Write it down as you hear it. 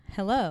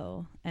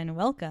Hello and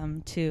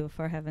welcome to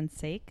For Heaven's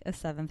Sake, a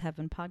Seventh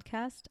Heaven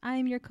podcast. I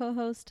am your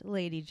co-host,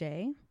 Lady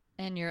J.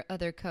 And your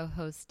other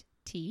co-host,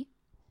 T.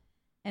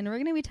 And we're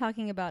going to be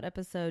talking about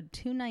episode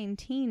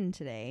 219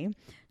 today,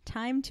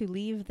 Time to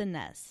Leave the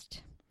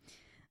Nest.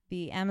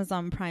 The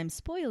Amazon Prime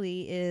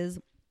spoilie is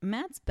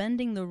Matt's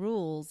bending the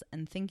rules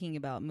and thinking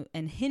about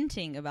and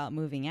hinting about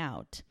moving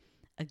out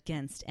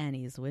against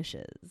Annie's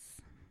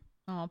wishes.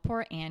 Oh,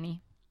 poor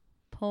Annie.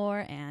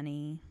 Poor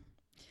Annie.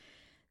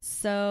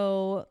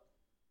 So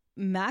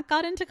Matt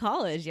got into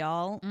college,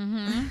 y'all.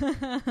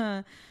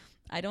 Mm-hmm.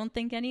 I don't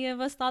think any of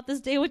us thought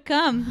this day would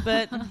come,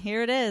 but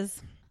here it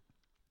is.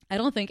 I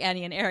don't think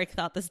Annie and Eric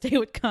thought this day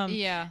would come.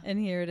 Yeah. And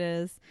here it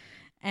is.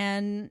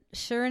 And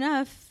sure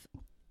enough,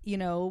 you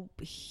know,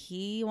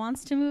 he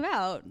wants to move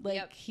out. Like,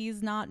 Yep.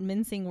 He's not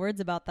mincing words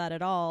about that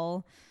at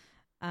all.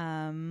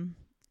 I'm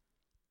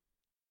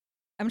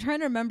trying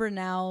to remember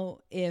now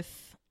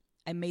if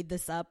I made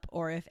this up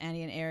or if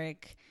Annie and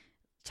Eric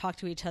talk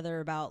to each other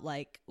about,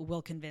 like,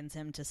 we'll convince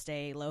him to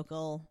stay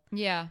local.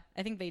 Yeah.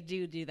 I think they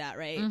do that,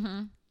 right?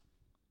 Mm-hmm.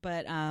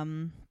 But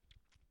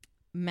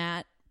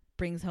Matt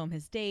brings home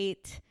his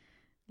date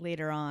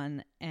later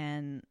on,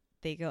 and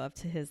they go up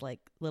to his, like,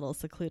 little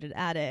secluded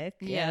attic.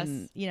 Yes.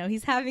 And, you know,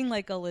 he's having,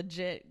 like, a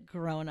legit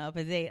grown-up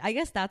date. I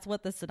guess that's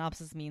what the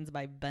synopsis means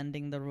by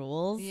bending the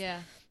rules. Yeah.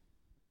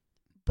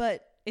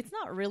 But it's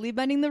not really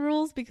bending the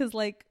rules because,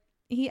 like,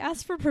 he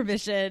asked for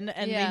permission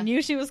and Yeah. they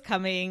knew she was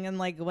coming, and,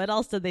 like, what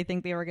else did they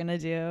think they were going to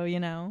do, you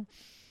know?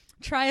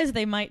 Try as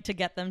they might to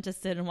get them to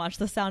sit and watch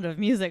The Sound of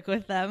Music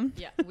with them.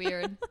 Yeah.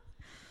 Weird.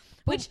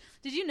 Which,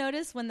 did you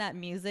notice when that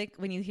music,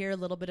 when you hear a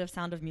little bit of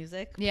Sound of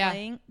Music Yeah.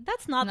 playing,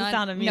 that's not The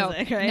Sound of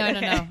Music, no, right?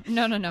 No,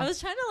 Okay. no. I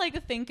was trying to,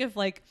 like, think if,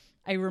 like,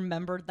 I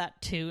remembered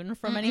that tune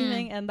from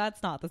anything, and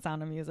that's not The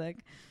Sound of Music.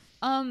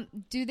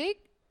 Do they?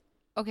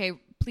 Okay,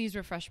 please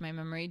refresh my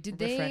memory. Did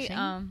Refreshing?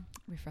 they?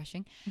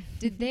 Refreshing.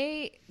 Did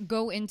they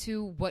go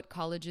into what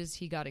colleges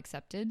he got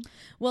accepted?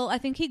 Well, I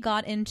think he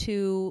got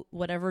into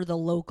whatever the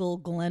local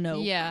Glen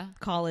Oak Yeah.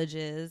 college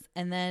is,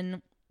 and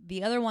then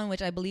the other one,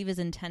 which I believe is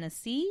in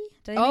Tennessee.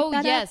 Did I Oh,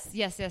 make that yes, up?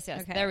 yes.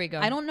 Okay. There we go.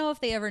 I don't know if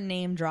they ever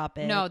name drop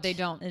it. No, they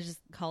don't. They just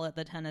call it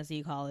the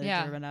Tennessee College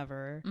Yeah. or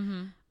whatever.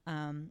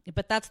 Mm-hmm.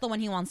 But that's the one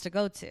he wants to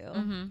go to.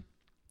 Mm-hmm.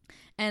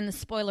 And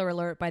spoiler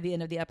alert, by the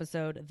end of the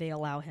episode, they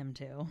allow him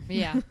to.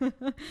 Yeah.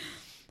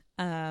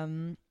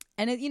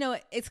 And it, you know,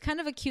 it's kind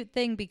of a cute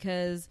thing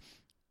because,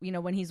 you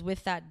know, when he's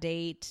with that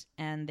date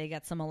and they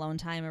get some alone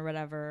time or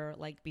whatever,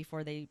 like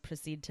before they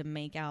proceed to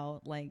make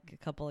out like a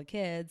couple of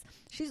kids,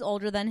 she's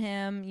older than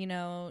him. You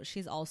know,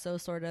 she's also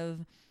sort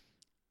of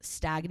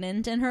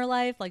stagnant in her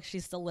life. Like,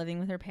 she's still living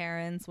with her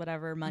parents,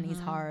 whatever. Money's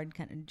hard,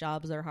 kind of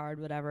jobs are hard,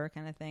 whatever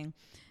kind of thing.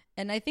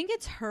 And I think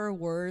it's her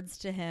words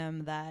to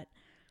him that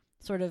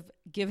sort of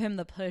give him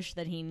the push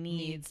that he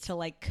needs to,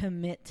 like,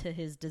 commit to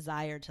his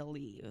desire to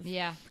leave.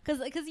 Yeah.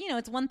 Because, you know,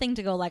 it's one thing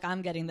to go, like,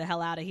 I'm getting the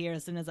hell out of here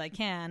as soon as I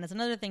can. It's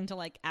another thing to,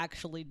 like,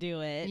 actually do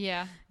it.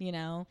 Yeah. You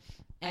know?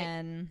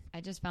 And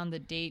I just found the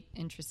date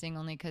interesting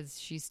only because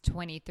she's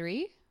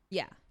 23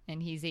 yeah. and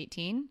he's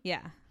 18.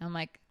 Yeah. I'm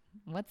like,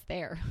 what's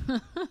there?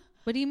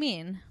 What do you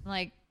mean?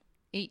 Like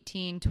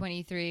 18,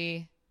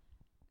 23.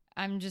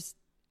 I'm just,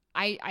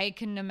 I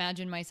can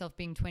imagine myself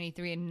being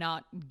 23 and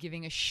not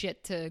giving a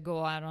shit to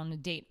go out on a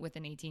date with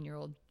an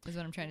 18-year-old is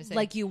what I'm trying to say.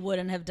 Like, you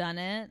wouldn't have done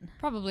it?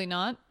 Probably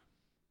not.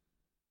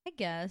 I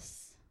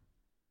guess.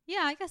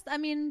 Yeah, I guess. I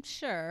mean,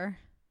 sure.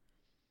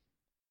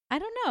 I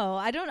don't know.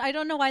 I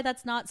don't know why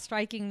that's not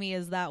striking me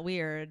as that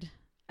weird.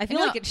 I feel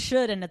like it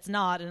should, and it's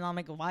not. And I'm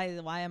like, why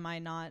am I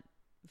not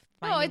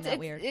finding that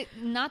weird?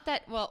 Not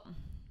that, well,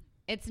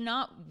 it's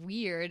not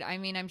weird. I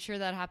mean, I'm sure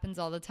that happens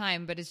all the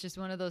time, but it's just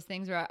one of those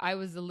things where I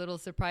was a little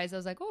surprised. I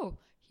was like, oh,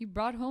 he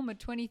brought home a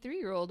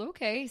 23-year-old.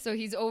 Okay. So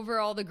he's over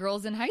all the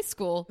girls in high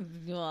school.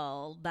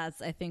 Well,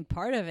 that's, I think,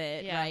 part of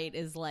it, Yeah. right?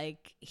 Is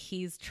like,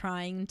 he's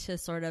trying to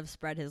sort of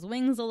spread his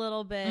wings a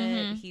little bit.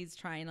 Mm-hmm. He's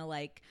trying to,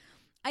 like,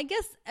 I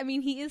guess, I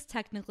mean, he is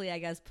technically, I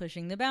guess,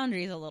 pushing the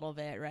boundaries a little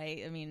bit,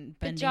 right? I mean,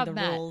 bending job, the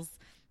Matt. rules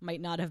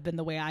might not have been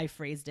the way I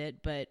phrased it,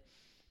 but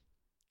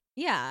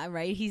yeah,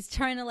 right. He's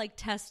trying to, like,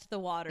 test the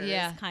waters,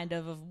 Yeah. kind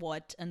of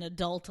what an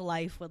adult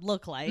life would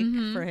look like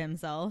Mm-hmm. for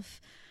himself.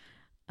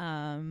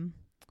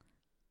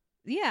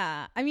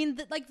 Yeah, I mean,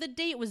 like, the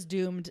date was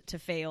doomed to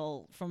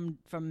fail from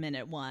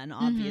minute one.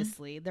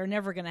 Obviously, they're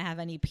never gonna have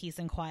any peace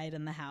and quiet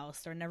in the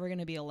house. They're never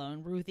gonna be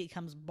alone. Ruthie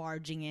comes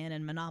barging in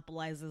and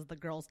monopolizes the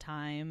girls'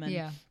 time, and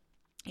Yeah.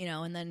 you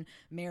know, and then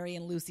Mary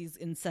and Lucy's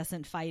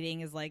incessant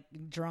fighting is like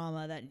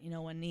drama that, you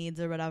know, one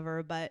needs or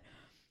whatever. But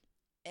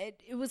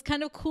it was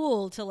kind of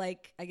cool to,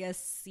 like, I guess,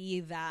 see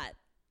that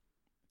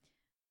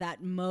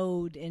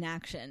mode in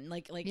action,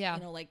 like Yeah.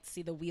 you know, like,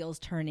 see the wheels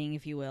turning,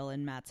 if you will,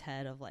 in Matt's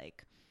head of,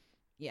 like,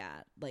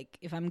 yeah, like,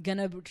 if I'm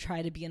gonna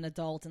try to be an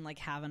adult and, like,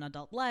 have an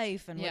adult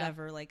life and Yeah.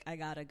 whatever, like, I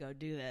gotta go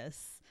do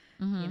this,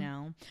 Mm-hmm. you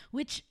know.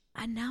 Which,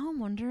 and now I'm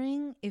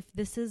wondering if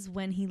this is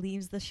when he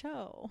leaves the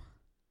show.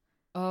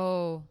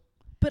 Oh,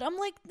 But I'm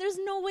like, there's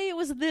no way it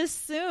was this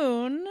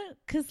soon,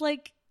 because,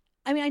 like,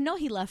 I mean, I know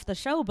he left the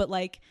show, but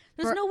like,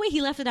 there's no way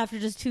he left it after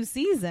just 2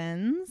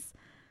 seasons.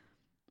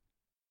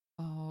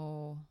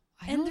 Oh,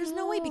 and there's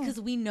no way, because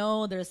we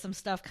know there's some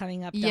stuff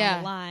coming up down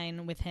the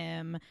line with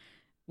him,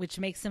 which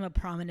makes him a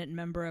prominent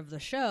member of the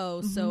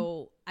show.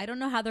 So I don't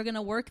know how they're going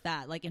to work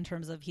that, like in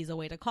terms of he's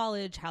away to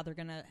college, how they're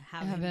going to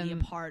have him be a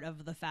part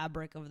of the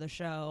fabric of the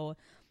show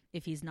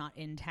if he's not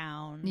in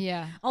town.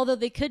 Yeah. Although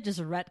they could just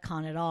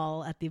retcon it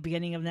all at the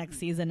beginning of next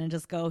season and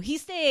just go, he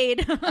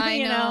stayed. I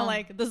know.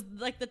 Like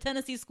the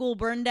Tennessee school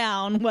burned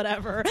down,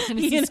 whatever.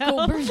 Tennessee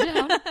school burned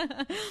down.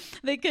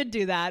 They could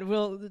do that.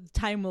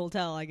 Time will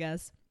tell, I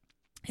guess.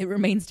 It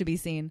remains to be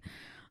seen.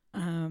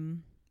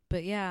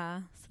 But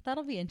yeah, so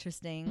that'll be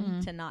interesting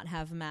to not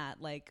have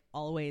Matt like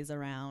always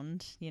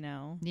around,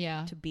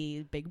 Yeah. to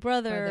be big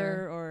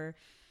brother. Or,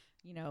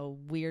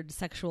 weird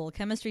sexual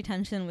chemistry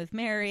tension with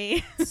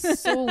Mary.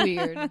 So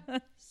weird.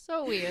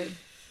 So weird.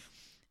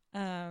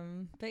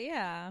 But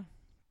yeah.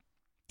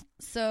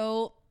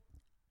 So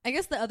I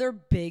guess the other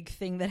big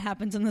thing that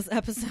happens in this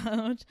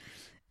episode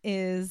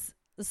is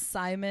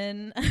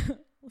Simon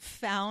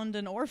found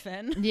an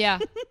orphan. Yeah.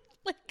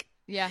 Like,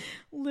 yeah.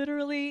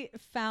 Literally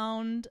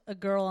found a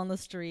girl on the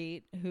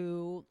street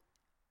who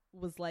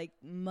was like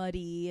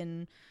muddy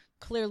and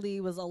clearly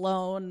was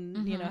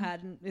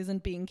alone,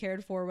 isn't being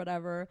cared for,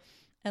 whatever,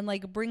 and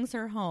like brings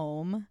her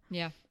home.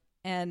 Yeah.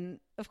 And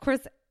of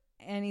course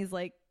Annie's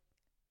like,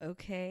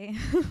 okay.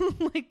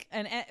 Like,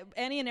 and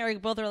Annie and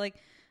Eric both are like,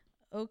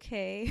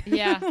 okay.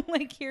 Yeah.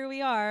 Like, here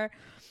we are.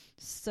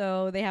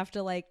 So they have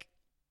to like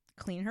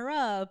clean her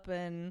up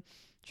and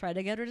try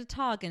to get her to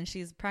talk, and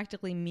she's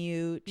practically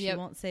mute. She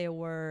won't say a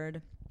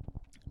word.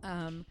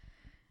 And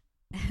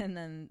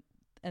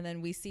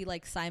then we see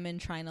like Simon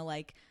trying to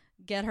like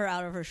get her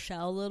out of her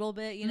shell a little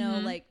bit,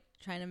 like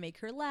trying to make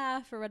her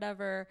laugh or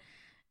whatever.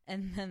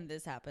 And then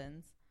this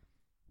happens.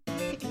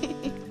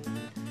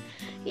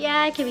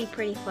 Yeah, it can be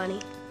pretty funny.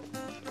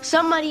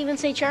 Some might even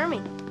say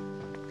charming.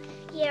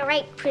 Yeah,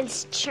 right,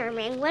 Prince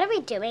Charming. What are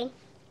we doing?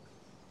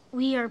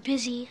 We are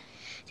busy.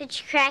 Did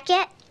you crack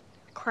it?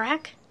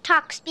 Crack?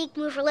 Talk, speak,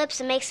 move her lips,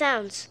 and make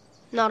sounds.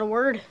 Not a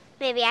word.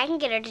 Maybe I can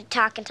get her to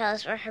talk and tell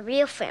us where her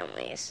real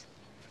family is.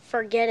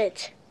 Forget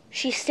it.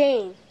 She's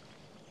staying.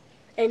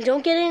 And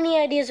don't get any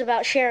ideas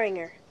about sharing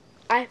her.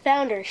 I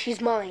found her. She's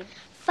mine.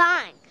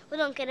 Fine. We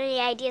don't get any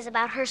ideas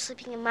about her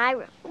sleeping in my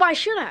room. Why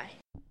should I?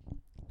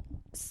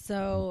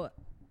 So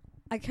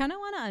I kind of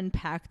want to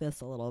unpack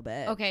this a little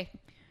bit. Okay.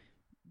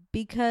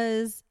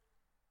 Because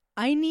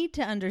I need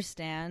to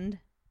understand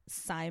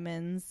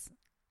Simon's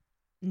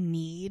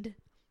need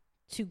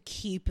to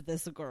keep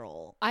this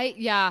girl.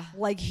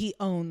 Like he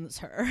owns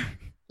her.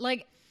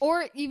 Like,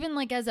 or even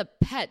like as a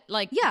pet.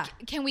 Like, yeah.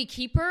 Can we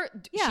keep her?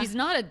 Yeah. She's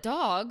not a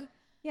dog.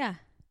 Yeah.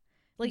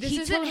 Like, this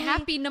isn't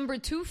happy number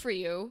 2 for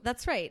you.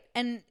 That's right.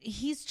 And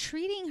he's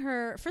treating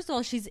her, first of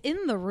all, she's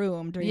in the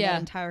room during that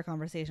entire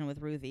conversation with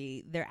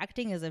Ruthie. They're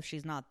acting as if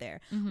she's not there,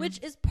 which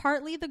is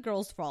partly the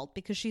girl's fault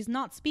because she's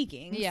not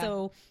speaking. Yeah.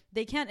 So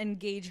they can't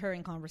engage her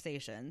in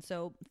conversation.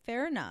 So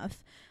fair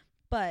enough.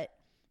 But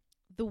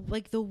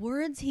the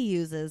words he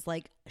uses,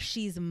 like,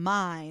 she's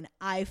mine,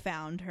 I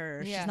found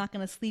her, she's not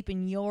gonna sleep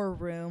in your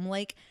room,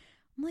 like,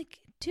 I'm like,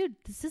 dude,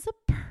 this is a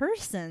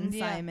person,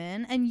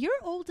 Simon, and you're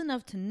old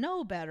enough to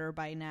know better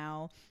by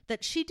now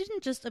that she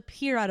didn't just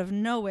appear out of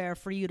nowhere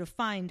for you to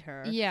find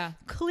her. Yeah.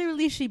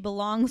 Clearly she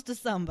belongs to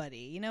somebody.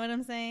 You know what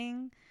I'm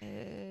saying?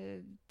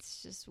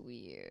 It's just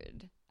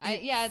weird.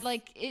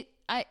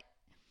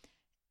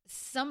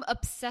 Some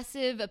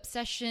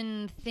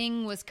obsession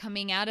thing was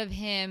coming out of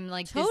him,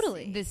 like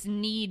totally this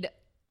need.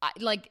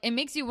 Like, it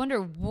makes you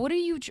wonder, what are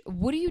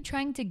you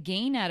trying to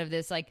gain out of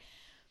this? Like,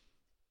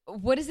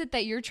 what is it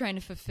that you're trying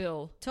to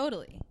fulfill?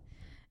 Totally.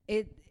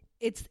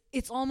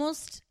 It's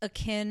almost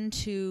akin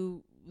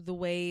to the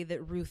way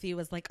that Ruthie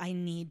was like, I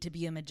need to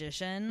be a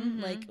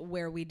magician, like,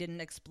 where we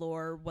didn't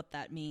explore what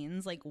that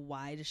means. Like,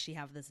 why does she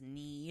have this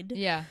need?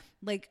 Yeah.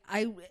 Like,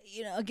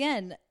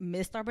 again,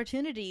 missed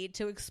opportunity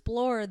to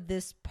explore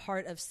this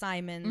part of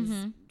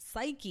Simon's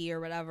psyche or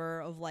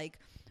whatever, of like,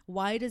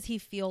 why does he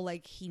feel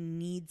like he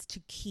needs to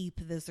keep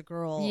this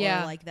girl?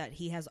 Yeah. Or like that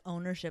he has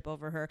ownership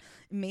over her.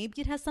 Maybe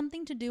it has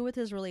something to do with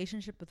his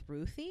relationship with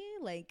Ruthie.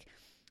 Like,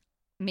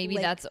 maybe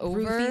like, that's over.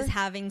 Ruthie's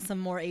having some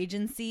more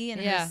agency in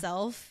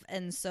herself.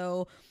 And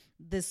so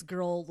this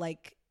girl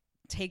like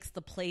takes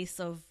the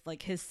place of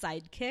like his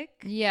sidekick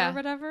or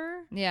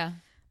whatever. Yeah.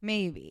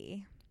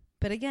 Maybe.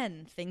 But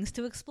again, things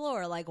to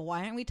explore. Like,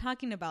 why aren't we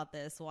talking about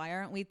this? Why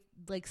aren't we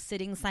like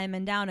sitting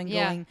Simon down and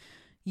going,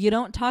 you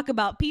don't talk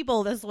about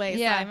people this way,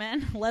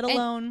 Simon, let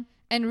alone.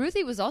 And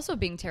Ruthie was also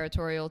being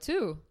territorial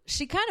too.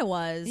 She kind of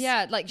was.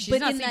 Yeah, like, she's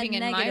not sleeping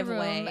in my room.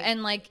 Way.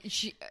 And like,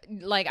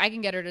 I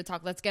can get her to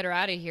talk. Let's get her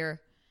out of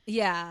here.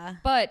 Yeah.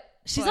 But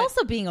she's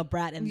also being a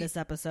brat in this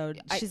episode.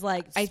 She's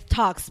like, I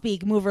talk,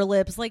 speak, move her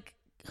lips. Like,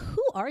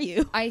 who are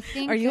you? I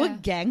think are you a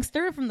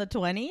gangster from the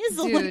 20s?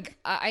 Dude,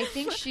 I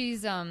think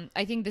she's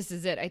I think this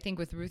is it. I think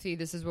with Ruthie,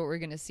 this is what we're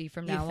gonna see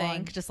from now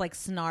on. Just like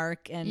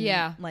snark and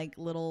like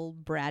little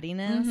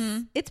brattiness. Mm-hmm.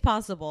 It's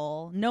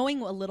possible.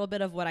 Knowing a little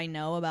bit of what I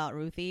know about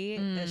Ruthie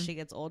as she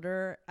gets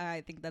older,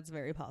 I think that's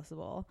very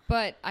possible.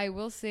 But I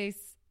will say,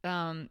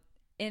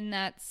 in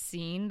that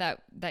scene,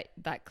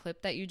 that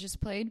clip that you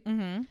just played,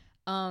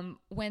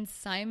 when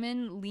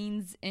Simon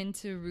leans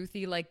into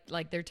Ruthie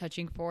like they're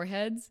touching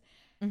foreheads.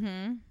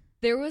 Mm-hmm.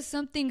 There was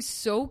something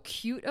so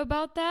cute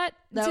about that.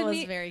 That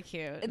was very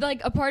cute.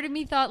 Like, a part of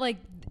me thought, like,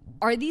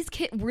 were these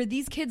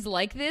kids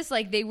like this?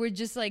 Like, they were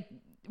just like,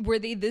 were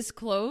they this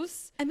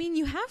close? I mean,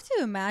 you have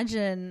to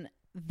imagine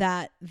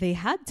that they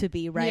had to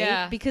be, right?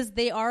 Yeah. Because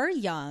they are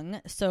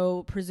young,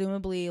 so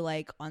presumably,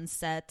 like, on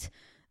set,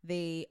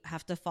 they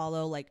have to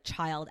follow like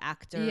child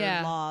actor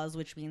laws,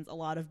 which means a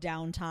lot of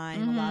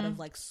downtime, a lot of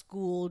like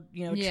school,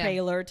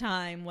 trailer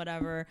time,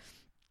 whatever.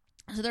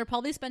 So they're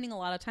probably spending a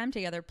lot of time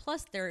together.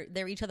 Plus,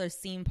 they're each other's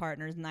scene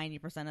partners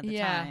 90% of the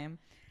time.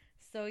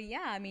 So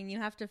yeah, I mean, you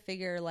have to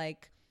figure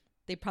like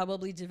they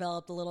probably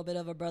developed a little bit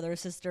of a brother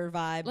sister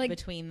vibe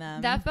between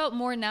them. That felt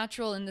more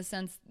natural in the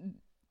sense,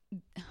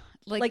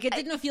 like it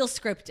didn't feel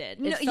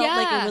scripted. It felt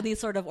like a really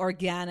sort of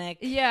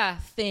organic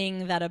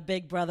thing that a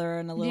big brother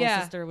and a little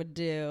sister would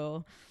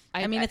do.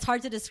 I mean, it's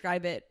hard to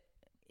describe it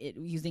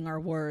using our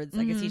words.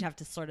 I guess you'd have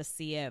to sort of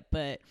see it,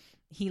 but.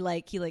 He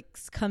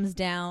comes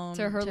down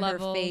to her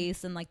level. Her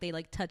face and like they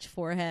like touch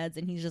foreheads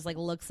and he just like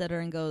looks at her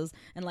and goes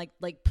and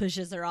like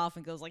pushes her off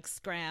and goes like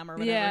scram or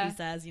whatever he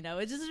says,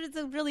 it's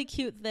a really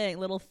cute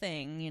little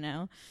thing.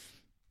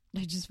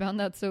 I just found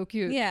that so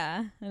cute.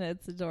 Yeah, and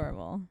it's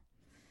adorable.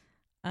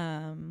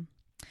 Well,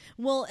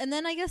 and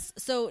then I guess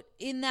so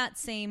in that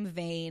same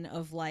vein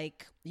of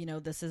like,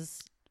 this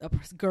is a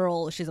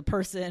girl, she's a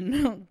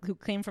person who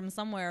came from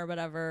somewhere or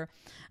whatever.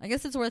 I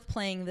guess it's worth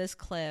playing this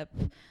clip.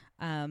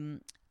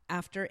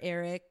 After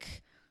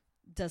Eric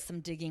does some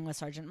digging with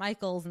Sergeant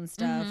Michaels and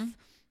stuff.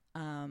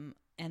 And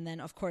then,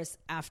 of course,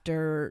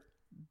 after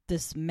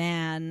this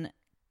man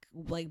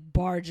like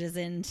barges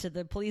into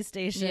the police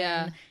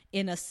station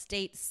in a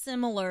state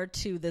similar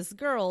to this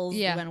girl's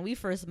when we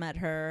first met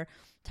her,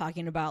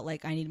 talking about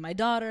like, I need my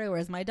daughter,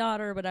 where's my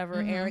daughter, whatever.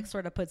 Eric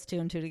sort of puts two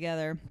and two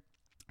together.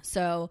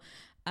 So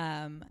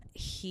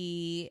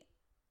he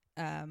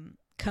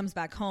comes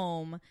back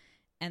home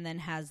and then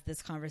has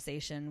this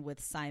conversation with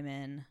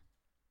Simon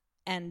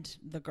and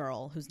the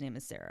girl whose name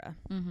is Sarah.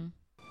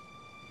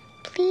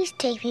 Please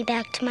take me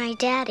back to my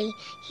daddy.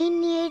 He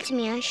needs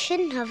me. I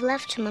shouldn't have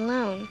left him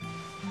alone.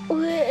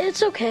 Well,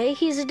 it's okay.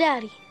 He's a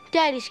daddy.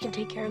 Daddies can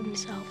take care of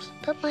themselves.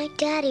 But my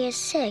daddy is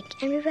sick,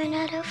 and we run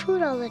out of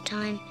food all the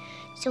time.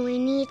 So he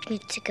needs me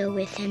to go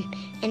with him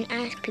and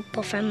ask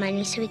people for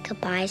money so we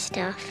could buy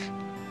stuff.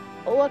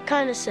 What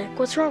kind of sick?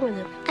 What's wrong with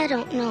him? I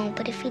don't know,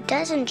 but if he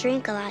doesn't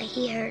drink a lot,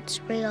 he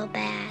hurts real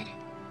bad.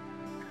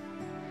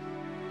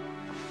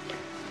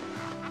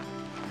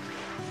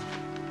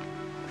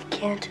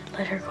 Can't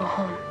let her go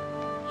home,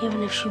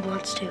 even if she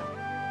wants to.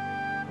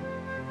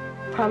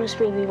 Promise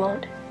me we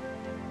won't.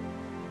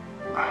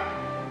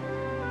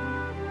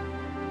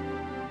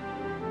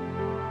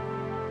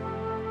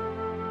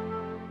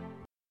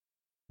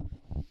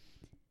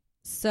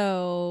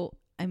 So,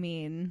 I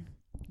mean,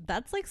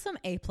 that's like some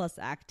A+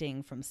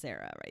 acting from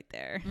Sarah right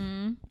there.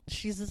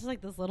 She's just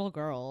like this little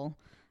girl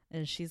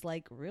and she's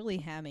like really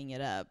hamming it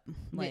up.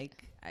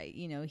 Like,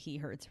 he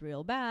hurts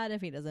real bad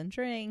if he doesn't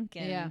drink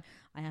and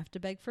I have to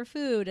beg for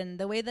food. And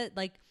the way that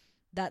like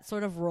that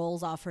sort of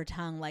rolls off her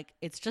tongue, like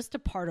it's just a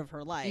part of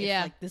her life.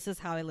 Like, this is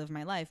how I live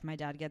my life. My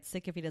dad gets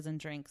sick if he doesn't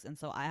drink. And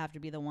so I have to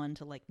be the one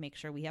to like make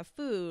sure we have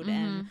food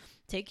and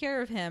take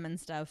care of him and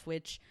stuff,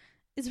 which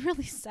is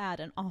really sad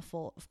and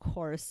awful, of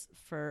course,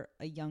 for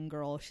a young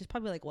girl. She's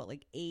probably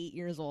like 8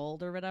 years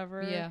old or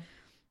whatever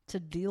to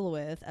deal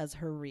with as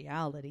her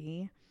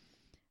reality.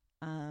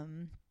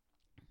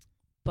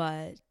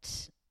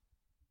 But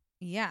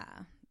yeah,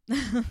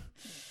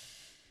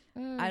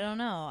 I don't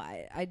know.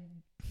 I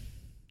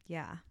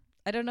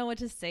don't know what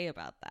to say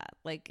about that.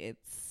 Like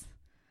it's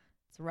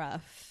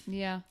rough.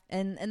 Yeah.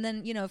 And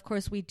then, of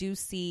course we do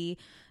see,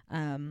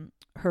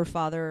 her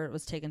father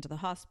was taken to the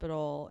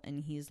hospital and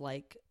he's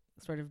like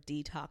sort of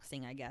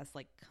detoxing, I guess,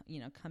 like,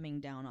 coming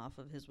down off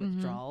of his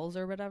withdrawals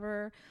or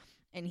whatever.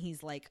 And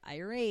he's like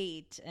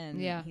irate and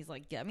he's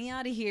like, get me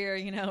out of here,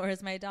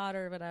 where's my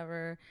daughter,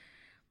 whatever.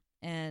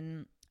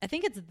 And I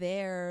think it's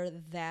there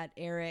that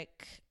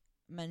Eric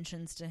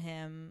mentions to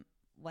him,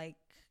 like,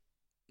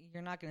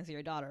 you're not going to see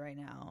your daughter right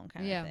now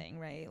kind of thing,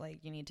 right? Like,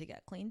 you need to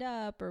get cleaned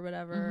up or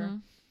whatever.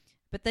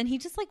 But then he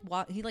just like,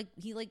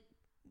 he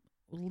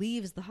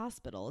leaves the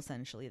hospital,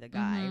 essentially, the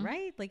guy,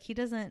 right? Like, he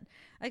doesn't,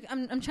 like,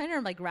 I'm trying to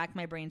like rack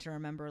my brain to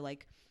remember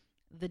like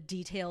the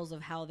details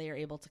of how they are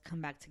able to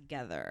come back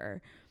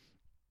together.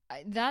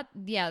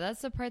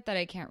 That's the part that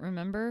I can't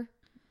remember.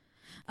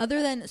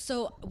 Other than,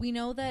 so we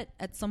know that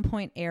at some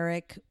point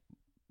Eric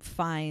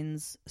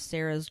finds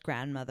Sarah's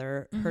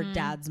grandmother, her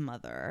dad's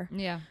mother,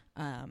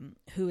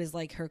 who is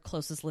like her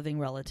closest living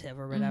relative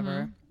or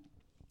whatever.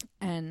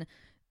 and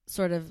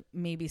sort of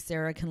maybe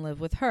Sarah can live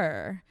with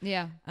her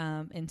Yeah.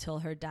 until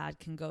her dad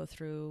can go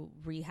through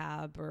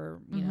rehab or,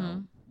 you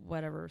know,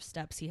 whatever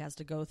steps he has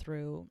to go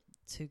through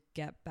to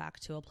get back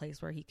to a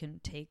place where he can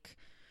take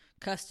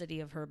custody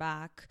of her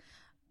back.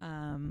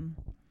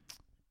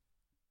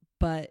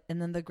 But,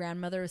 and then the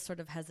grandmother is sort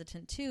of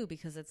hesitant too,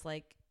 because it's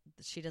like,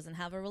 she doesn't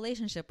have a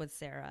relationship with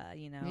Sarah,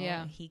 you know.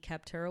 Yeah. He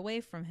kept her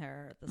away from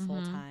her this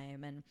whole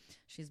time, and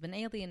she's been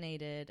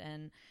alienated,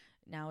 and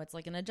now it's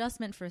like an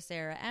adjustment for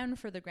Sarah and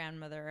for the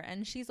grandmother,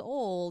 and she's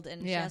old,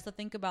 and she has to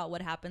think about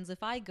what happens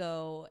if I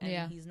go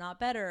and he's not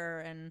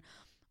better and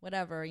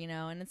whatever, you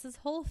know. And it's this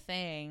whole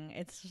thing.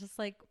 It's just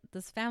like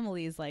this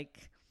family is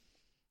like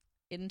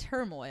in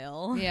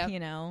turmoil, you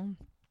know.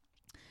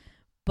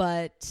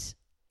 But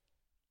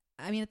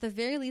I mean, at the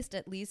very least,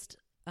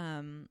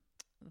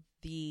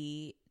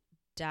 the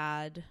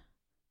dad,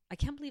 I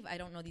can't believe I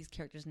don't know these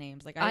characters'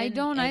 names. Like I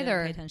don't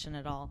either pay attention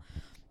at all.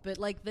 But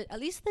like at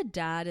least the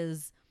dad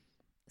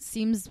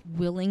seems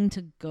willing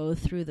to go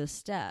through the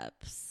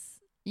steps.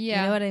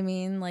 Yeah. You know what I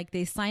mean? Like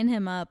they sign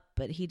him up,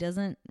 but he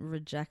doesn't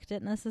reject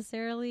it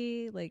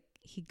necessarily. Like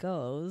he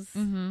goes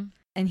and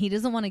he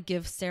doesn't want to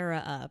give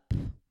Sarah up,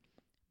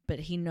 but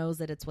he knows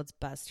that it's what's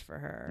best for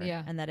her.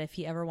 Yeah. And that if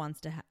he ever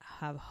wants to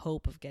have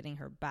hope of getting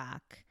her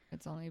back,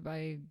 it's only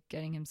by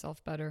getting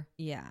himself better.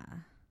 Yeah.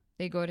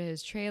 They go to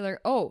his trailer.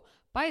 Oh,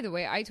 by the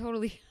way, I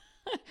totally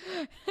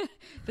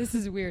this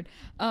is weird.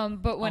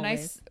 But when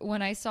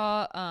I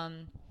saw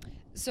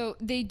so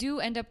they do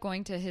end up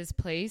going to his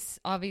place,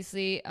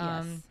 obviously.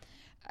 Yes.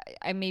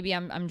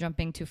 I'm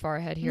jumping too far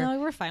ahead here. No,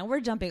 we're fine.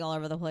 We're jumping all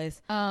over the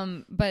place.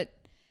 But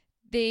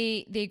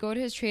they go to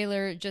his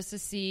trailer just to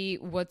see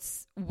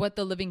what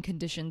the living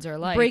conditions are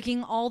like.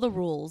 Breaking all the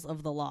rules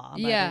of the law,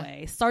 by the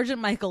way. Sergeant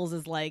Michaels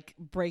is like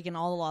breaking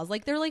all the laws.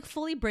 Like they're like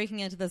fully breaking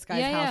into this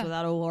guy's house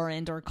without a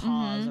warrant or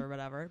cause or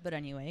whatever. But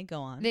anyway,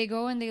 go on. They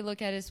go and they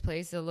look at his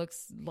place. It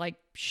looks like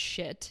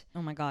shit.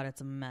 Oh my God,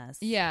 it's a mess.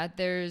 Yeah,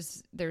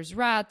 there's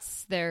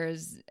rats,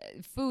 there's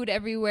food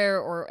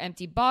everywhere or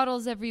empty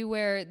bottles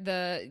everywhere.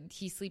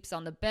 He sleeps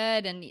on the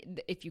bed,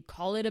 and if you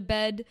call it a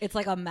bed, it's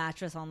like a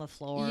mattress on the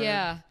floor.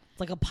 Yeah. It's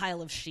like a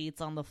pile of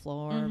sheets on the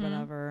floor or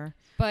whatever.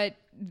 But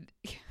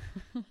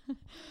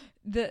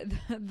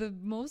the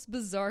most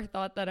bizarre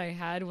thought that I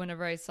had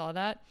whenever I saw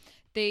that,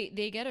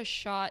 they get a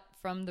shot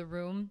from the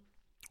room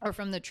or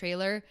from the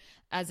trailer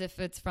as if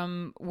it's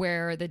from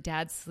where the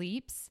dad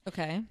sleeps.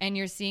 Okay. And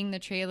you're seeing the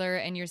trailer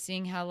and you're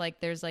seeing how like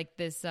there's like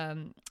this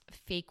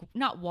fake,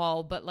 not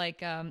wall, but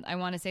like I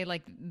want to say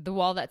like the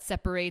wall that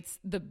separates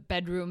the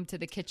bedroom to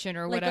the kitchen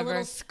or like whatever. Like a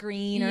little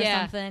screen or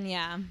something.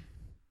 Yeah.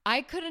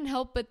 I couldn't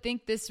help but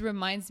think this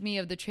reminds me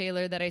of the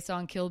trailer that I saw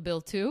in Kill Bill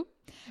 2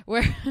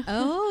 where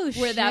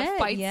where that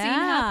fight scene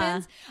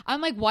happens. I'm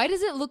like, why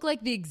does it look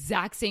like the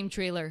exact same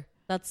trailer?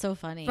 That's so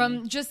funny.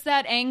 From just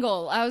that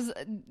angle.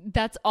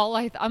 That's all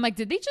I'm like,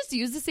 did they just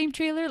use the same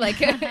trailer?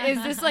 Like,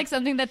 is this like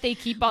something that they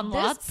keep on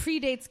lots? This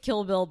predates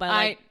Kill Bill by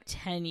like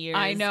 10 years.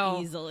 I know.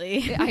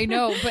 Easily. I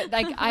know. But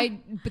like,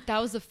 but that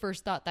was the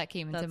first thought that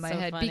came into my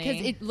head funny.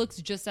 Because it looks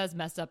just as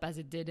messed up as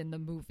it did in the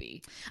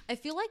movie. I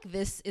feel like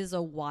this is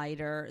a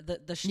wider,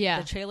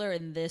 the trailer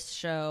in this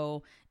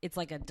show, it's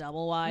like a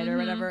double wide or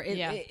whatever.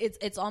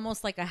 It's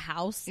almost like a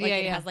house. Like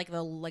it has like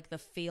the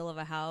feel of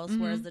a house,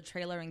 whereas the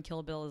trailer in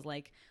Kill Bill is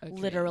like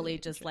literally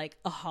just like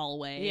a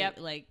hallway. Yep.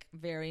 Like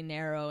very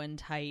narrow and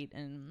tight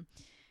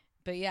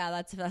but yeah,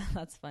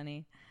 that's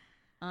funny.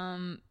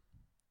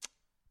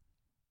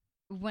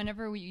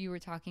 Whenever you were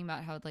talking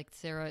about how like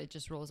Sarah, it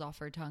just rolls off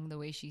her tongue the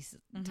way she's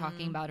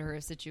talking about her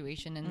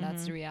situation, and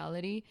that's the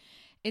reality.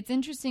 It's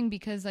interesting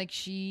because like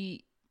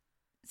she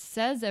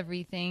says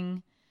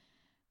everything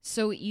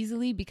so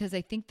easily because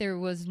I think there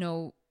is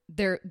no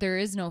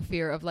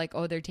fear of like,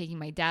 oh, they're taking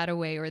my dad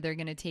away or they're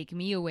gonna take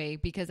me away,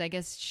 because I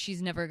guess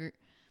she's never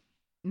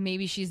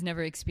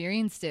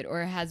experienced it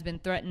or has been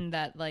threatened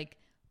that like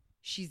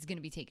she's gonna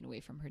be taken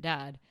away from her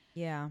dad.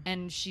 Yeah,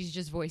 and she's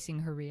just voicing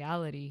her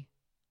reality.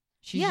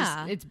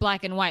 It's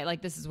black and white.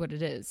 Like, this is what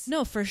it is.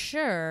 No, for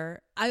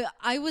sure.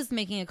 I was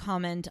making a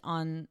comment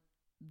on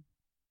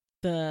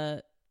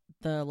the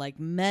like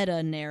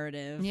meta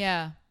narrative.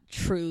 Yeah.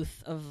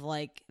 Truth of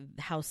like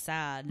how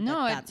sad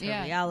that's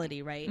her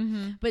reality, right?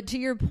 But to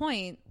your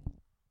point,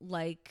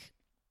 like,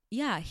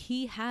 yeah,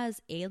 he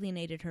has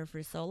alienated her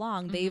for so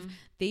long. They've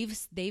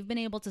been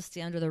able to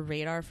stay under the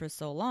radar for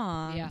so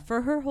long,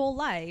 for her whole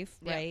life,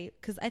 right?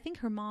 Because I think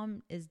her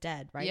mom is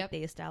dead, right? Yep. They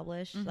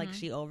established like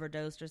she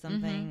overdosed or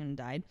something and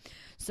died.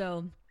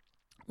 So,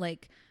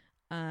 like,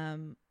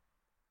 where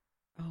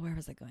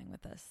was I going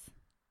with this?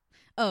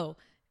 Oh,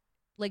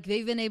 like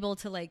they've been able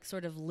to like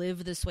sort of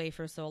live this way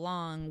for so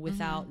long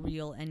without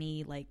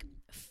any like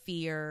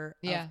fear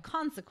of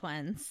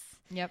consequence.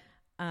 Yep.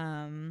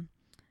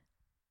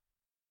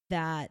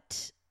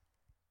 That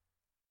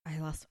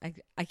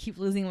I keep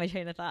losing my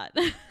train of thought.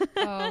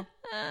 Oh.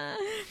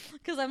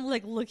 Because I'm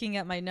like looking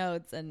at my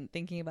notes and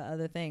thinking about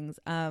other things.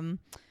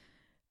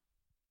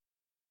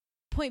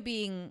 Point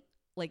being,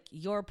 like,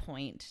 your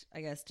point, I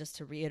guess, just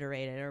to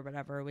reiterate it or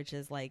whatever, which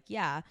is like,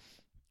 yeah,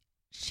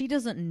 she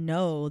doesn't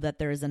know that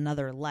there's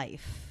another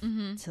life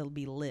to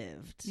be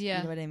lived. Yeah.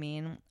 You know what I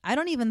mean? I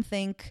don't even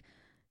think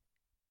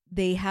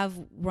they have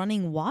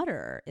running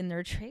water in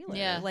their trailer.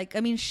 Yeah. Like,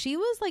 I mean, she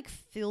was like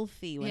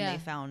filthy when Yeah. they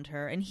found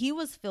her, and he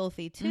was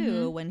filthy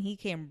too when he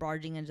came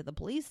barging into the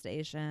police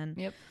station.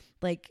 Yep.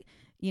 Like,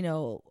 you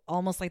know,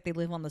 almost like they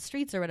live on the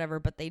streets or whatever,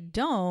 but they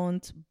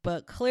don't.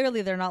 But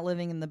clearly they're not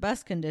living in the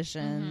best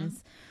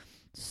conditions.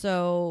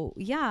 So,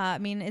 yeah, I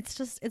mean, it's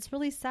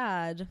really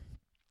sad.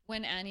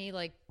 When Annie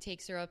like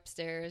takes her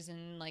upstairs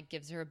and like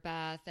gives her a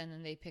bath, and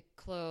then they pick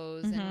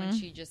clothes, and when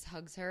she just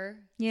hugs her,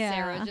 Yeah.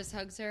 Sarah just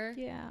hugs her.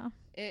 Yeah.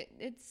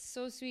 It's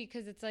so sweet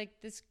because it's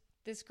like this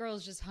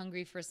girl's just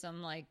hungry for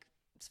some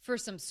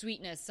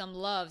sweetness, some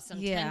love,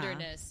 some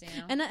tenderness, you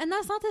know. And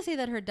that's not to say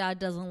that her dad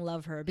doesn't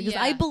love her, because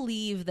Yeah. I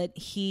believe that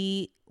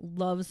he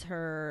loves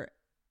her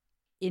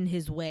in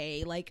his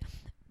way, like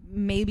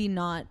maybe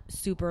not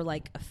super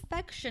like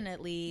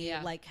affectionately,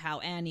 like how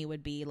Annie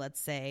would be, let's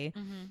say,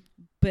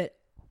 but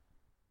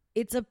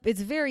it's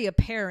very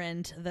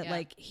apparent that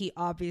like he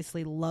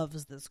obviously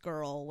loves this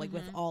girl like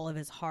with all of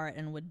his heart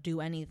and would do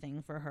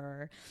anything for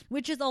her,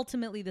 which is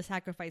ultimately the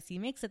sacrifice he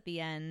makes at the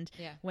end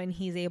when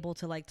he's able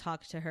to like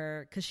talk to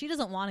her, because she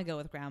doesn't want to go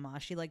with grandma.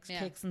 She like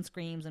kicks and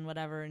screams and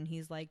whatever, and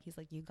he's like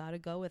you got to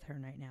go with her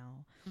right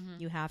now.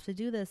 You have to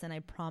do this, and I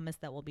promise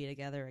that we'll be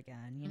together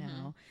again, you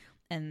know.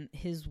 And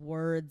his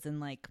words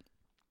and like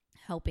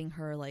helping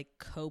her like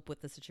cope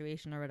with the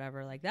situation or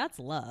whatever, like that's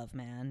love,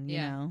 man, you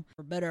know,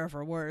 for better or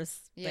for worse.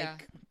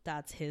 Like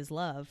that's his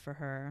love for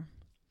her.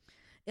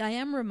 I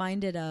am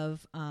reminded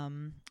of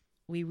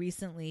we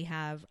recently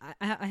have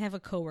I have a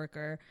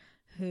coworker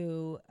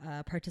who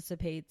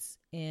participates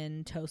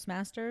in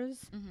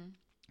Toastmasters,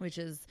 which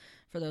is,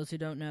 for those who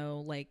don't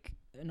know, like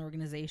an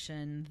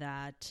organization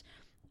that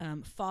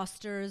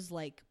fosters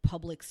like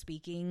public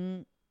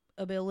speaking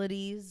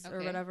abilities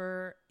or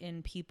whatever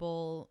in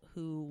people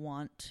who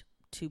want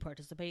to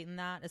participate in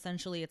that.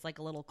 Essentially, it's like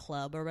a little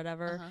club or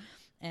whatever,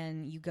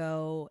 and you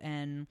go,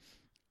 and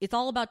it's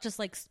all about just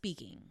like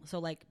speaking, so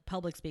like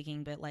public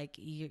speaking, but like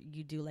you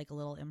do like a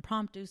little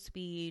impromptu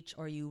speech,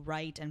 or you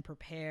write and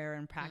prepare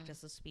and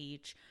practice a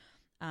speech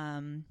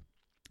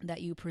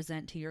that you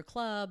present to your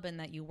club and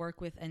that you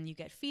work with, and you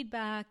get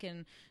feedback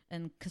and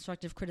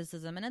constructive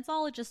criticism, and it's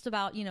all just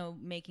about, you know,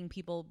 making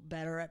people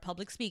better at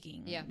public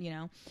speaking, you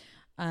know.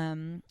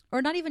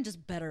 Or not even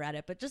just better at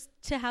it, but just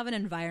to have an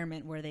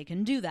environment where they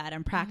can do that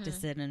and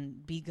practice it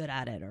and be good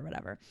at it or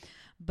whatever.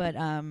 But,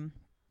 and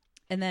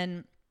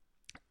then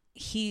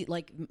he,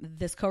 like,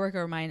 this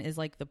coworker of mine is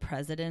like the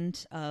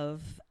president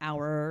of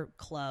our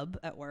club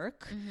at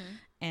work.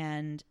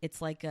 And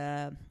it's like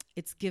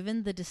it's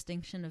given the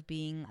distinction of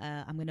being,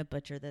 I'm going to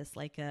butcher this,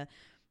 like a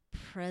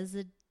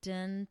president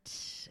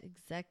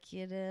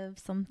executive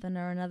something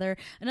or another.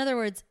 In other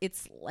words,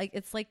 it's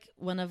like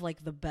one of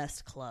like the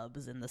best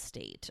clubs in the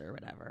state or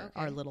whatever,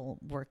 our little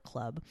work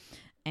club.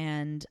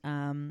 And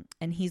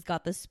he's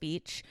got the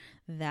speech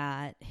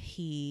that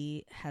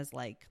he has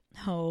like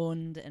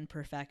honed and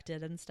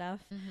perfected and stuff.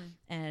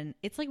 And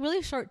it's like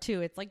really short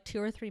too. It's like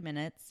 2 or 3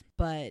 minutes,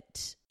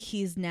 but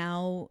he's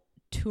now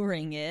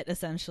touring it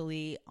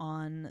essentially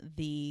on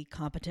the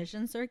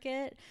competition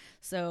circuit.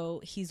 So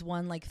he's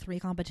won like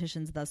 3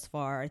 competitions thus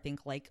far. I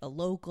think like a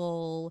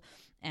local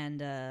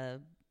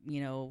and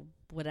you know,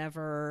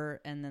 whatever,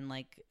 and then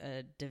like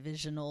a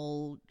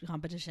divisional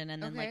competition,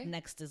 and then like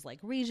next is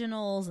like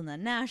regionals, and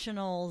then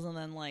nationals, and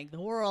then like the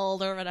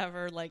world or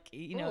whatever. Like,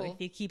 you know, if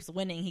he keeps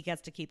winning, he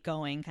gets to keep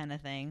going, kind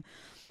of thing.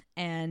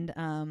 And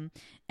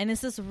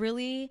it's this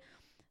really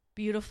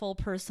beautiful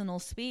personal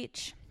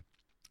speech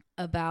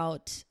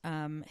about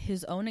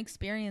his own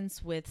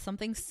experience with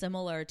something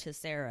similar to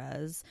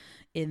Sarah's,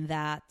 in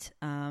that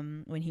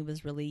when he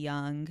was really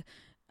young,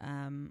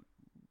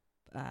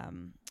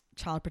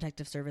 Child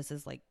Protective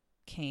Services like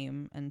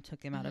came and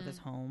took him out of his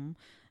home.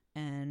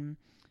 And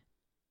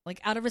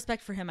like, out of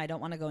respect for him, I don't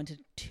want to go into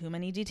too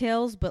many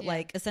details, but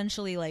like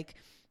essentially like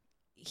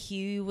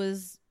he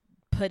was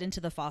put into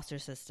the foster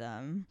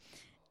system,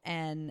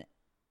 and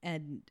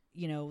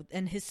you know,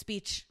 and his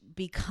speech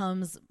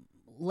becomes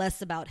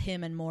less about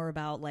him and more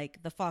about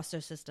like the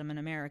foster system in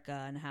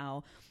America, and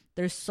how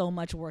there's so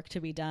much work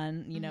to be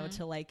done, you know,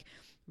 to like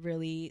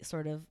really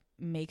sort of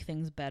make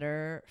things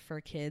better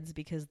for kids,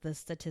 because the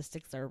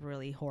statistics are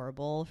really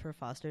horrible for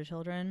foster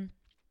children.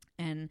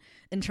 And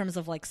in terms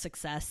of like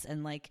success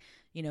and like,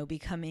 you know,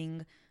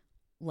 becoming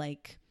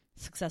like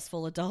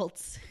successful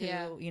adults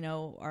who, you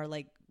know, are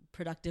like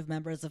productive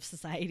members of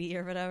society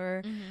or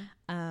whatever.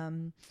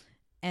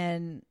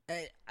 And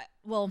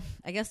well,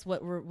 I guess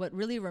what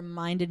really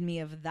reminded me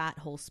of that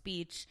whole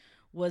speech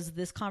was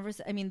this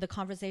the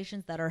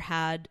conversations that are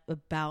had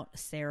about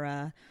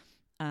Sarah,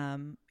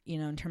 you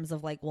know, in terms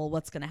of like, well,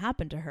 what's going to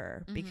happen to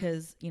her?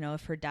 Because, you know,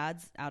 if her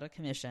dad's out of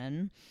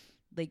commission,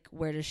 like,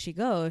 where does she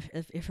go?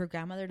 If her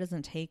grandmother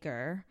doesn't take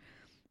her,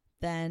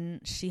 then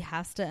she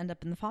has to end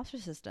up in the foster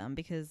system,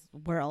 because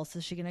where else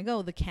is she going to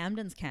go? The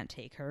Camdens can't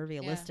take her,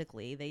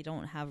 realistically. They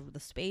don't have the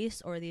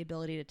space or the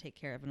ability to take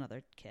care of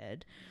another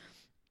kid.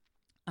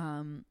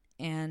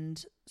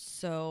 And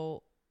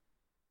so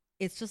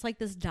it's just like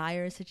this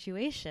dire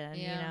situation,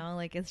 you know,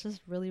 like it's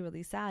just really,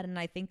 really sad. And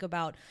I think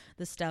about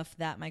the stuff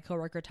that my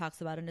coworker talks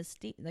about in his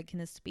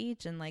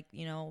speech, and like,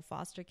 you know,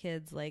 foster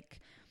kids, like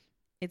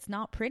it's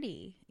not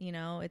pretty, you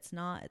know, it's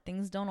not,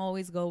 things don't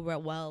always go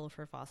well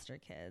for foster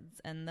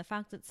kids. And the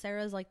fact that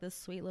Sarah's like this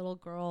sweet little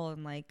girl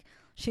and like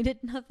she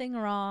did nothing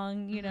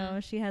wrong, you know,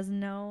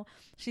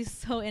 she's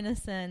so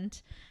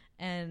innocent.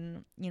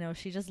 And, you know,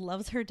 she just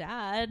loves her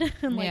dad.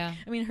 And like, I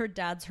mean, her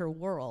dad's her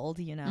world,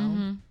 you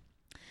know,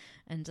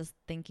 and just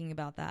thinking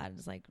about that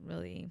is like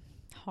really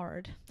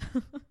hard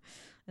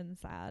and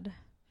sad.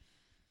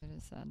 It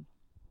is sad.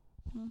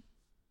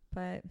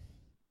 But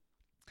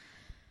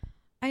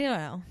I don't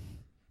know.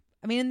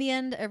 I mean, in the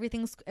end,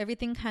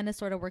 everything kind of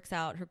sort of works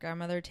out. Her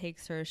grandmother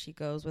takes her. She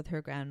goes with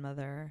her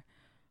grandmother.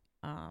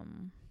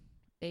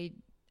 The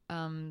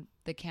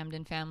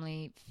Camden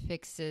family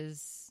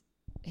fixes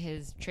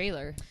his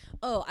trailer.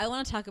 Oh, I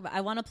want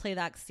to play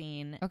that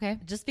scene. Okay.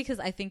 Just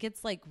because I think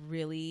it's like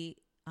really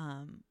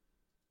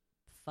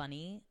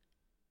funny.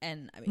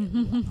 And I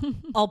mean,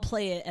 I'll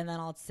play it and then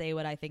I'll say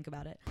what I think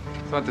about it.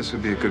 I thought this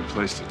would be a good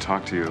place to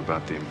talk to you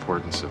about the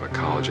importance of a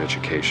college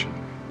education.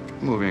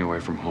 Moving away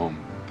from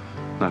home.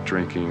 Not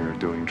drinking or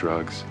doing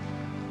drugs.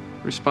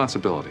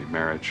 Responsibility,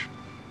 marriage,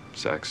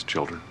 sex,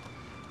 children.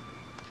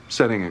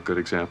 Setting a good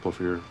example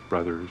for your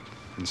brothers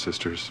and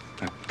sisters,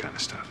 that kind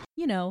of stuff.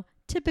 You know,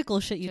 typical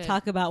shit you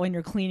talk about when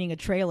you're cleaning a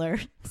trailer.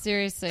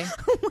 Seriously.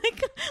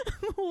 Like,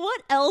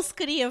 what else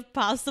could he have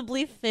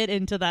possibly fit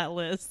into that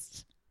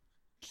list?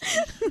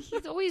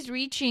 He's always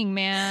reaching,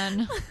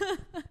 man.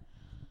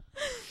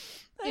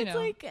 It's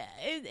like,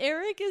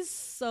 Eric is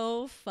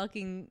so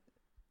fucking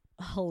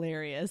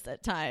hilarious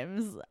at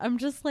times. I'm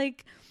just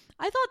like,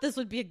 I thought this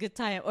would be a good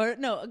time, or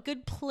no, a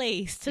good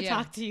place to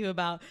talk to you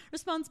about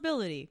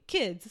responsibility,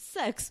 kids,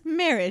 sex,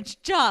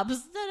 marriage,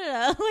 jobs,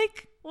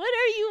 like what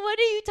are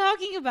you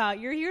talking about?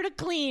 You're here to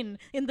clean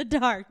in the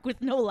dark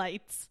with no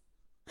lights.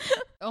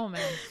 Oh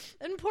man.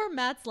 And poor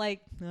Matt's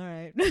like, all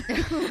right.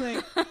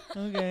 Like,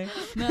 okay.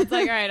 Matt's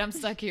like, all right, I'm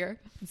stuck here.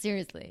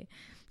 Seriously,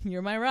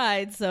 you're my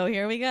ride, so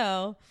here we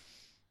go.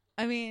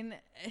 I mean,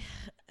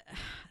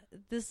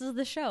 this is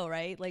the show,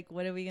 right? Like,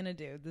 what are we gonna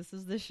do? This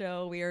is the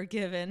show we are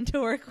given to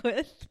work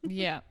with.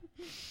 Yeah.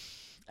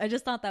 I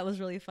just thought that was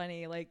really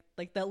funny. Like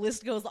that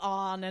list goes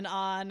on and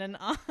on and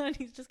on.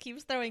 He just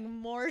keeps throwing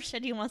more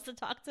shit he wants to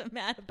talk to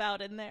Matt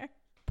about in there.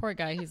 Poor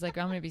guy. He's like,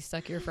 I'm gonna be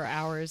stuck here for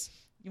hours.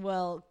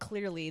 Well,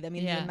 clearly, I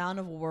mean, the amount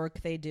of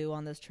work they do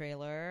on this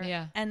trailer,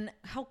 and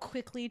how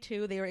quickly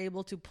too they were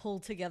able to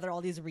pull together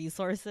all these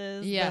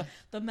resources,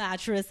 the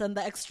mattress and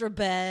the extra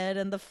bed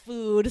and the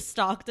food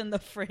stocked in the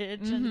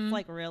fridge, and it's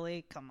like,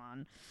 really, come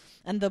on,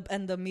 and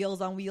the Meals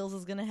on Wheels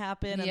is gonna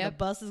happen, and the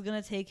bus is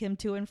gonna take him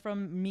to and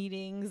from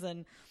meetings,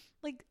 and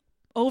like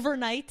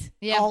overnight,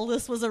 all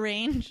this was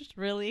arranged,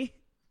 really.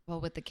 Well,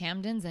 with the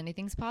Camdens,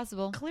 anything's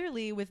possible.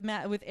 Clearly, with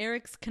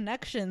Eric's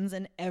connections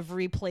in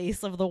every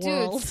place of the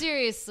world. Dude,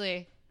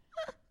 seriously.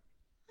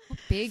 How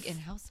big and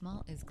how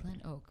small is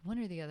Glen Oak? One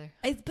or the other.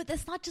 But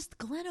that's not just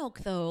Glen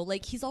Oak, though.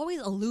 Like, he's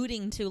always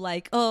alluding to,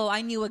 like, oh,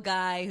 I knew a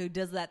guy who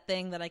does that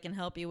thing that I can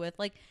help you with.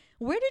 Like,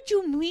 where did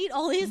you meet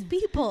all these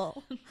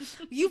people?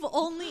 You've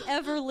only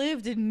ever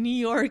lived in New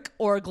York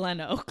or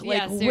Glen Oak.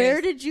 Like, where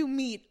did you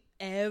meet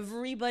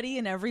everybody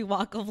in every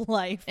walk of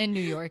life in New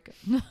York?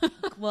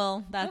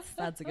 Well,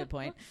 that's a good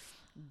point.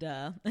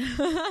 Duh.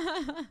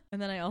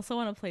 And then I also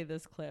want to play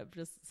this clip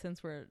just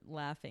since we're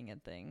laughing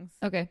at things.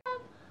 Okay.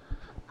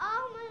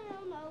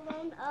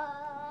 Alone.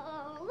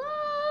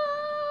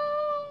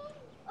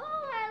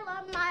 Oh, I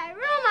love my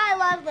room. I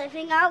love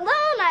living alone.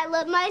 I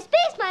love my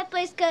space, my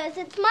place, 'cause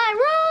it's my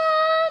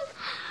room.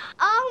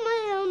 All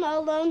my own,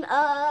 alone.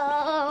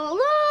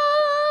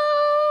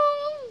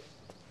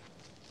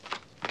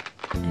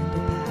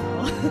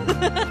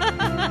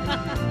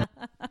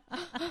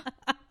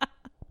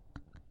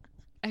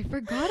 I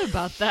forgot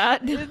about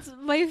that. It's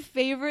my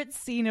favorite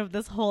scene of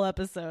this whole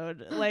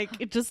episode.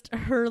 Like, just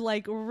her,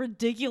 like,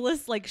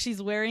 ridiculous, like,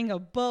 she's wearing a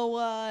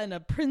boa and a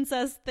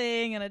princess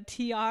thing and a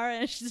tiara,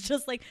 and she's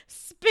just, like,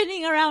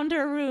 spinning around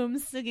her room,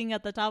 singing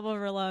at the top of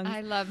her lungs.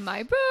 I love my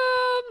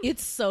room.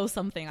 It's so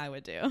something I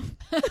would do.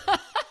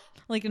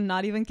 Like, I'm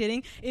not even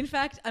kidding. In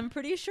fact, I'm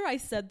pretty sure I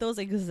said those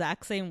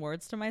exact same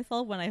words to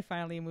myself when I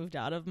finally moved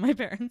out of my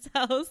parents'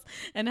 house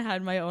and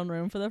had my own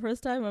room for the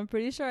first time. I'm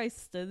pretty sure I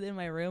stood in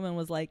my room and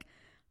was like,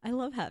 I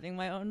love having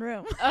my own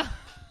room.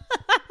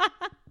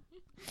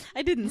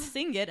 I didn't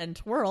sing it and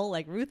twirl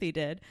like Ruthie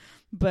did,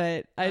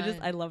 but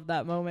I love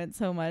that moment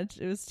so much.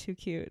 It was too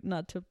cute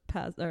not to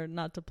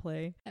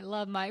play. I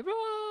love my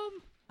room.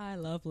 I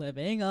love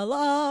living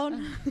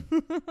alone.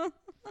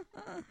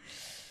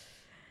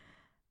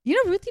 You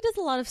know, Ruthie does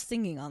a lot of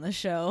singing on the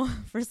show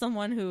for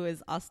someone who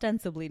is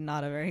ostensibly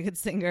not a very good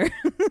singer.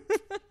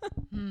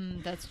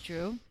 That's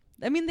true.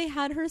 I mean, they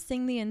had her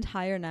sing the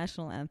entire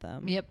national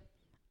anthem. Yep.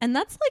 And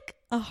that's like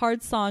a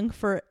hard song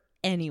for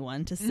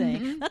anyone to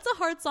sing. That's a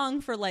hard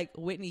song for like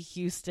Whitney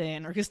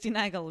Houston or Christina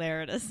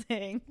Aguilera to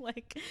sing.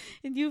 Like,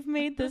 and you've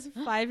made this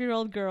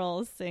 5-year-old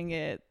girl sing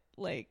it,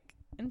 like,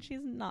 and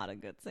she's not a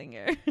good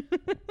singer.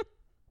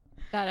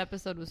 That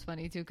episode was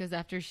funny too, because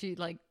after she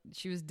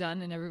was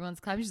done and everyone's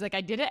clapping, she's like,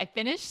 "I did it, I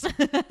finished."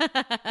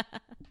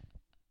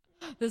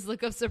 This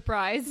look of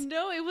surprise.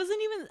 No, it wasn't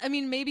even. I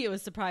mean, maybe it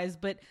was surprise,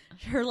 but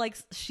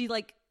she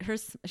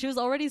was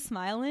already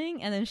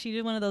smiling, and then she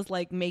did one of those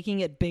like making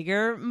it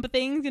bigger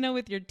things, you know,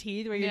 with your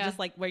teeth, where you're just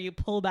like where you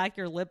pull back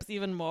your lips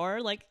even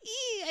more, like,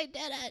 I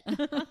did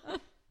it.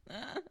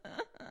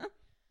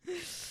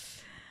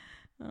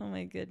 Oh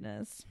my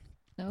goodness.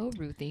 Oh,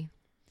 Ruthie.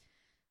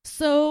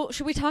 So,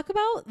 should we talk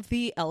about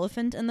the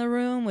elephant in the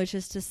room, which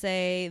is to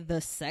say the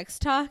sex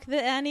talk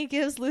that Annie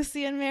gives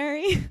Lucy and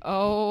Mary?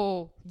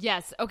 Oh,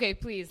 yes. Okay,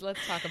 please, let's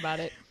talk about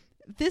it.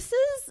 This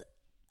is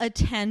a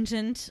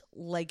tangent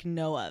like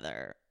no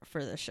other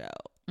for the show.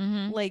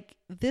 Like,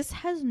 this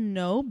has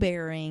no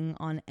bearing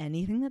on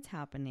anything that's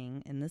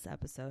happening in this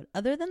episode,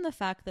 other than the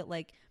fact that,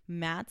 like,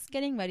 Matt's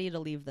getting ready to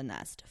leave the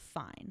nest.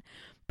 Fine.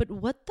 But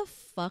what the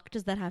fuck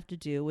does that have to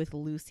do with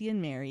Lucy and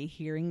Mary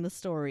hearing the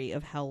story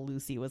of how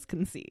Lucy was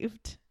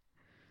conceived?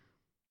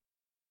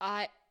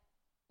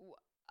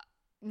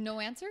 No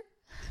answer?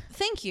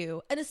 Thank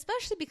you. And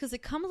especially because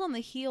it comes on the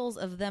heels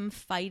of them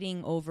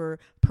fighting over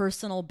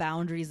personal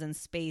boundaries and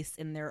space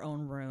in their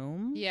own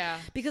room. Yeah.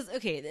 Because,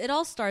 okay, it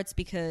all starts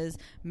because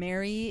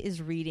Mary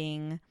is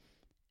reading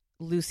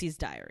Lucy's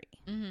diary.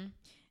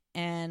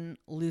 And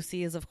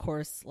Lucy is, of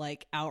course,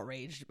 like,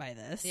 outraged by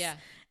this. Yeah.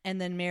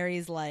 And then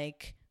Mary's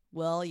like,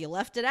 well, you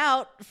left it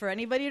out for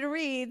anybody to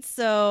read,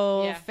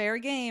 so fair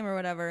game or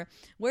whatever.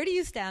 Where do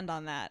you stand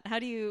on that?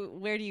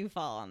 Where do you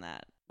fall on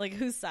that? Like,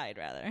 whose side,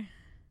 rather?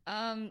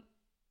 Kind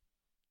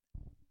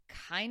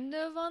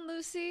of on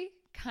Lucy.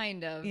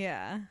 Kind of.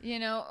 Yeah. You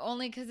know,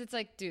 only because it's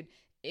like, dude,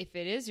 if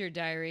it is your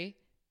diary,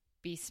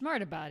 be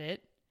smart about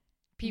it.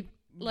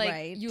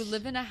 Right. You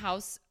live in a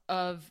house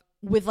of...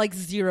 with like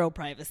zero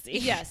privacy.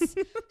 Yes.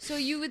 So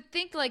you would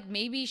think like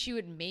maybe she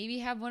would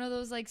have one of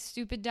those like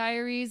stupid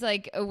diaries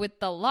like with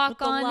the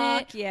lock on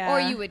it. Yeah. Or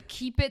you would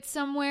keep it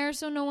somewhere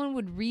so no one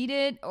would read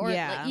it. Or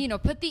like, you know,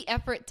 put the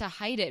effort to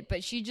hide it.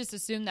 But she just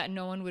assumed that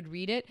no one would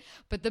read it.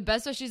 But the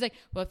best was she's like,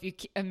 well,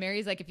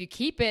 Mary's like, if you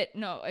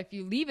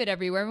leave it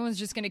everywhere, everyone's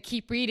just going to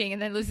keep reading.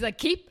 And then Lucy's like,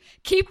 keep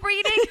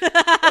reading.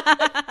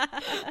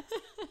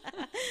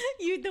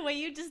 The way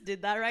you just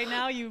did that right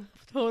now, you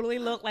totally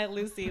look like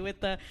Lucy with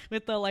the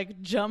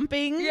like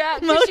jumping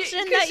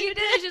motion that you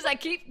did. She's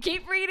like,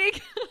 keep reading.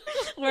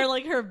 Where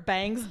like her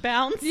bangs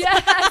bounce.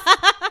 Yes.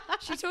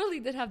 She totally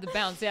did have the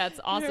bounce. Yeah, it's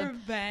awesome. Her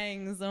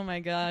bangs. Oh my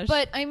gosh.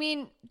 But I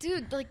mean,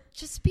 dude, like,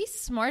 just be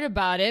smart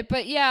about it.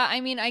 But yeah,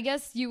 I mean, I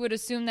guess you would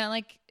assume that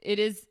like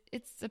it's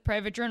a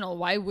private journal.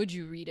 Why would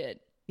you read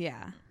it?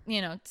 Yeah.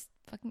 You know,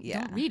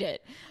 don't read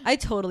it. I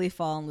totally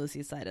fall on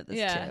Lucy's side of this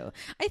too.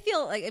 I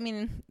feel like, I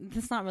mean,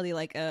 it's not really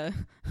like a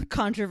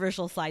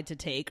controversial side to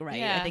take, right?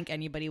 Yeah. I think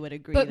anybody would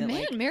agree. But that,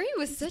 man, like, Mary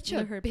was such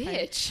a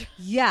bitch.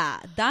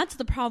 Yeah, that's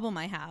the problem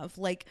I have.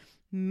 Like,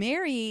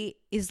 Mary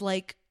is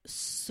like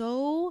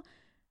so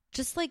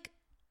just like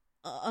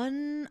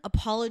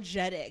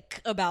unapologetic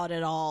about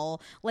it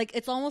all. Like,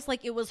 it's almost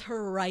like it was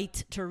her right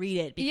to read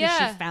it because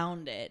she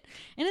found it.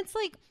 And it's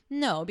like,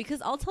 no,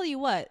 because I'll tell you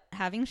what,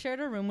 having shared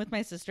a room with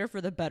my sister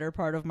for the better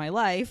part of my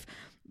life,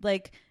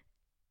 like,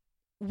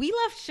 we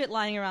left shit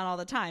lying around all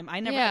the time. I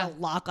never had a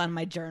lock on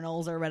my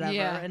journals or whatever,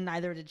 and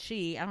neither did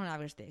she. I don't know, I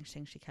was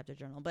saying she kept a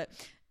journal, but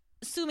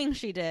assuming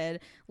she did,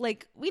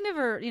 like, we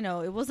never, you know,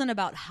 it wasn't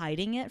about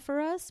hiding it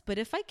for us. But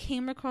if I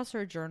came across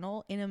her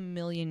journal in a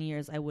million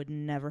years, I would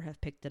never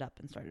have picked it up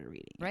and started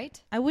reading.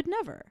 Right? I would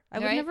never. I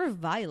would never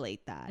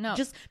violate that. No.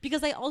 Just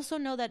because I also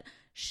know that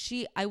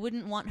I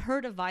wouldn't want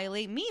her to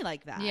violate me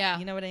like that. Yeah.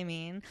 You know what I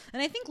mean?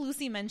 And I think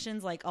Lucy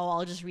mentions like, oh,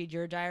 I'll just read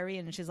your diary.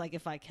 And she's like,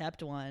 if I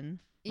kept one,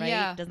 right?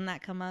 Yeah. Doesn't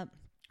that come up?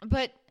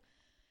 But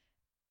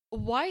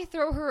why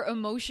throw her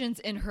emotions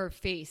in her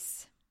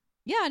face?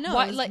 Yeah, no,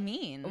 why, it was like,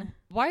 mean.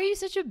 Why are you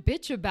such a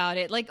bitch about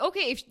it? Like,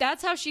 okay, if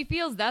that's how she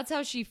feels, that's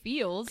how she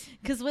feels.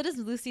 Because what does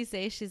Lucy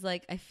say? She's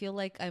like, I feel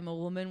like I'm a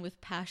woman with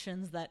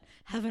passions that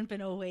haven't been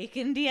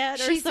awakened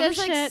yet. Or she some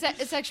says shit.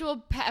 like sexual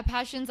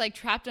passions like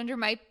trapped under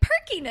my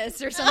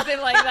perkiness or something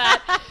like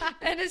that.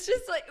 And it's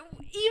just like,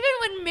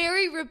 even when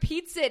Mary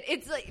repeats it,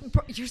 it's like,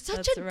 bro, you're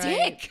such a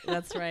dick.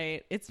 That's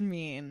right. It's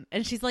mean.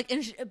 And she's like,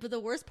 but the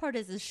worst part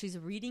is she's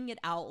reading it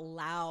out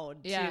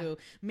loud too,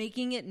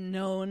 making it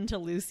known to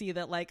Lucy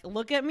that like,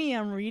 look at me,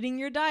 I'm reading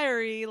your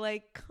diary.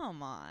 Like,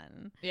 come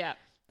on. Yeah.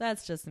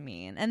 That's just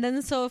mean. And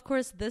then, so of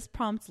course, this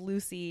prompts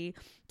Lucy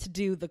to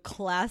do the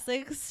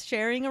classic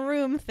sharing a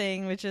room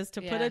thing, which is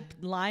to put a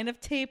line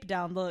of tape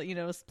down the, you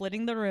know,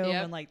 splitting the room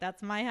and like,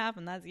 that's my half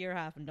and that's your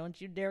half. And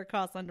don't you dare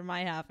cross under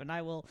my half and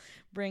I will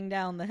bring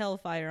down the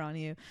hellfire on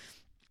you.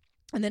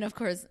 And then, of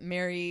course,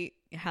 Mary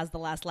has the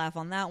last laugh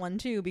on that one,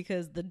 too,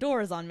 because the door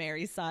is on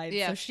Mary's side.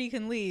 So she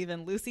can leave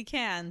and Lucy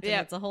can't.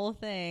 And it's a whole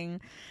thing.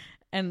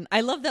 And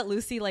I love that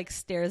Lucy like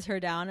stares her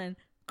down and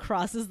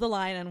crosses the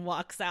line and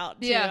walks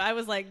out too. Yeah. I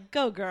was like,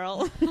 go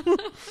girl.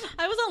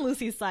 I was on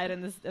Lucy's side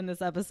in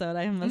this episode,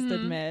 I must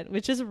admit,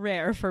 which is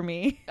rare for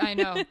me. I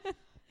know.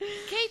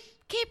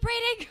 Keep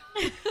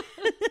reading.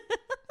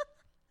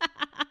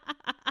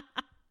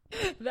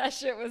 That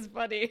shit was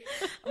funny.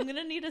 I'm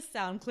gonna need a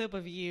sound clip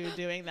of you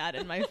doing that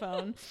in my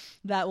phone.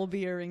 That will be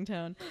your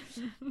ringtone.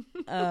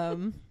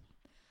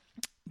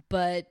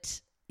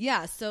 But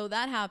yeah, so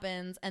that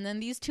happens, and then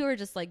these two are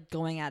just like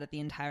going at it the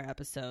entire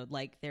episode.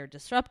 Like, they're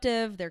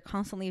disruptive, they're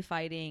constantly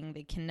fighting,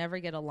 they can never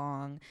get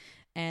along,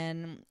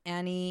 and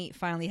Annie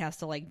finally has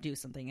to like do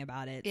something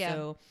about it. Yeah.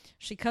 So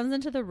she comes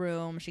into the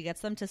room, she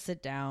gets them to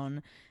sit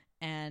down,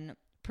 and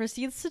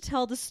proceeds to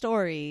tell the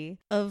story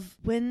of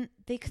when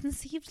they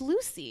conceived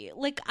Lucy.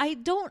 Like, I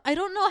don't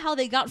know how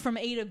they got from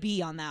A to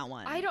B on that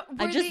one. I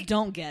just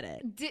don't get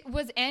it.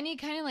 Was Annie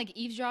kind of like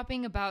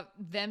eavesdropping about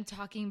them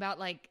talking about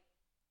like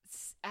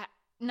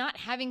not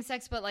having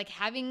sex, but like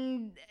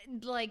having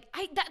like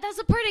that's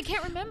the part I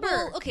can't remember.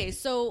 Well, okay,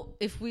 so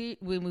if we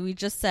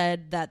just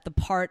said that the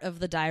part of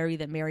the diary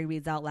that Mary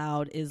reads out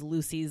loud is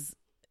Lucy's,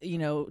 you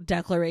know,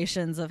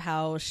 declarations of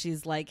how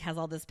she's like has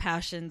all this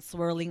passion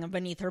swirling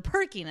beneath her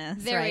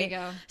perkiness. There right? you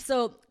go.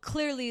 So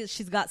clearly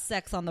she's got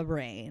sex on the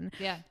brain.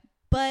 Yeah.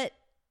 But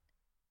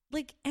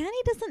like,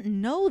 Annie doesn't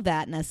know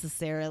that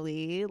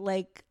necessarily.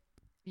 Like,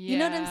 you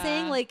know what I'm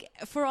saying? Like,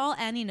 for all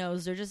Annie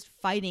knows, they're just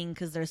fighting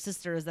because they're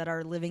sisters that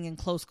are living in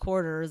close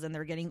quarters and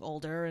they're getting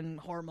older and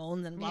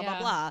hormones and blah, blah,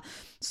 blah.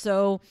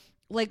 So,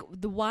 like,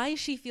 the why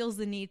she feels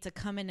the need to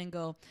come in and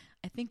go,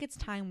 I think it's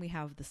time we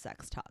have the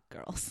sex talk,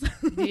 girls.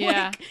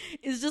 Yeah. Like,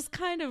 is just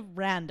kind of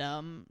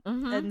random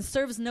and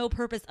serves no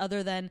purpose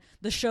other than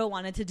the show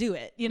wanted to do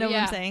it. You know what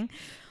I'm saying?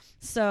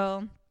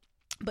 So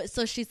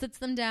she sits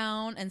them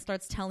down and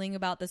starts telling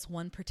about this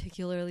one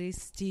particularly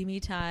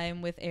steamy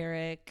time with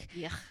Eric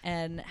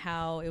and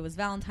how it was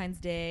Valentine's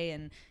Day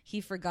and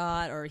he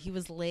forgot or he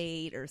was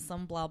late or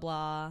some blah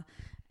blah,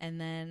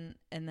 and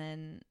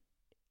then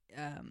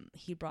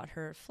he brought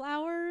her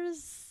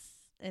flowers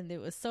and it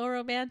was so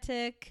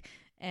romantic,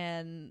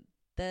 and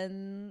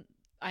then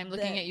I'm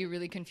looking at you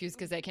really confused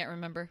because I can't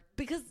remember.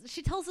 Because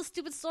she tells a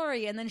stupid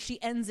story and then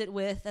she ends it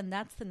with, and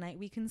that's the night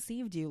we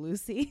conceived you,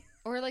 Lucy.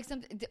 Or like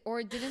something,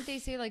 or didn't they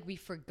say like we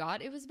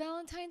forgot it was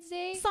Valentine's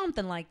Day?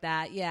 Something like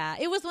that, yeah.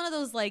 It was one of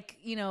those like,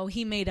 you know,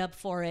 he made up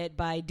for it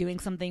by doing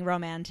something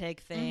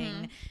romantic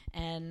thing.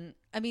 And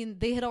I mean,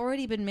 they had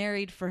already been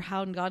married for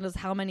God knows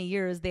how many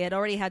years. They had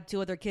already had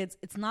 2 other kids.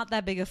 It's not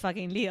that big a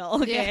fucking deal,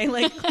 okay? Yeah.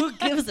 Like, who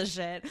gives a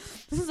shit?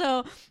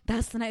 So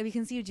that's the night we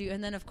conceived you.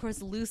 And then, of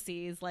course,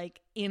 Lucy's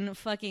like in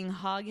fucking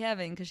hog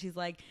heaven because she's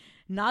like,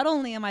 not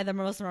only am I the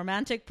most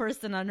romantic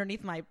person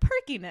underneath my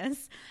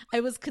perkiness,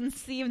 I was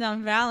conceived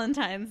on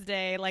Valentine's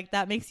Day. Like,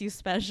 that makes you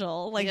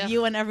special. Like,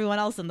 you and everyone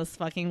else in this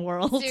fucking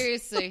world.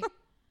 Seriously.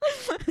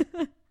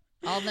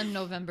 All them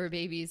November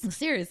babies.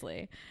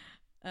 Seriously.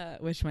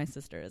 Which my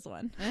sister is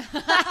one.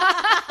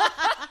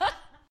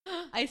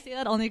 I say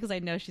that only because I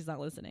know she's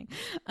not listening.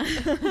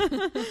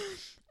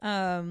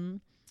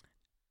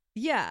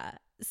 Yeah.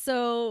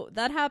 So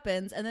that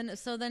happens. And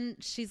then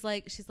she's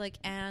like,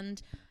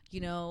 and you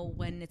know,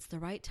 when it's the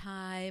right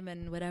time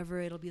and whatever,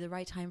 it'll be the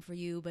right time for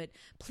you, but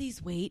please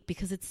wait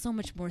because it's so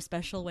much more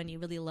special when you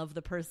really love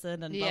the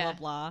person and blah, blah,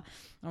 blah.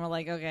 And we're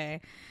like,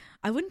 okay.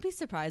 I wouldn't be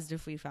surprised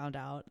if we found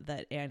out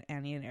that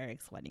Annie and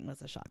Eric's wedding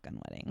was a shotgun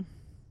wedding.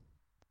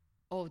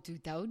 Oh,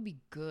 dude, that would be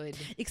good.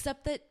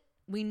 Except that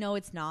we know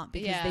it's not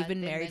because they've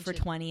been married for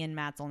 20 and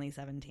Matt's only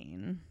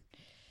 17.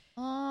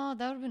 Oh,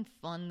 that would have been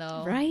fun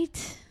though.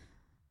 Right?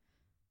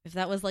 If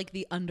that was like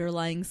the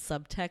underlying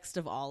subtext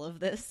of all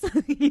of this,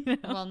 you know?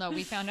 Well, no,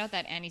 we found out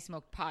that Annie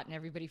smoked pot and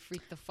everybody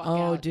freaked the fuck out.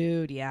 Oh,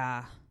 dude,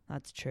 yeah,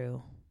 that's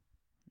true.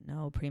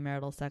 No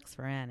premarital sex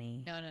for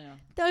Annie. No.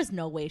 There's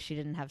no way she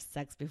didn't have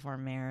sex before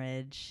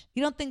marriage.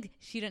 You don't think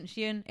she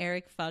and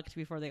Eric fucked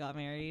before they got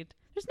married?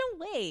 There's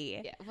no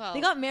way. Yeah, well,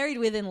 they got married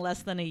within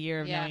less than a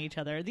year of knowing each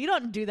other. You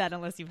don't do that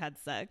unless you've had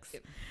sex.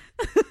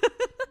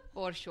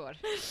 For sure.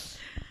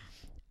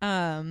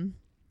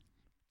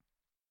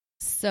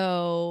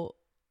 So,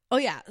 oh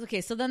yeah, okay.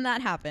 So then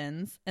that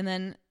happens, and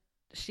then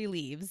she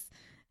leaves,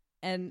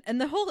 and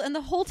the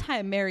whole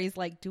time Mary's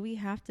like, "Do we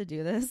have to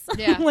do this?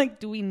 Yeah. Like,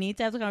 do we need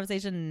to have the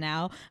conversation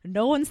now?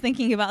 No one's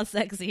thinking about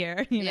sex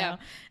here, you know."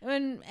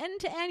 And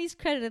to Annie's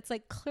credit, it's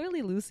like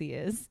clearly Lucy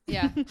is.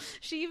 Yeah.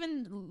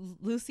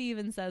 Lucy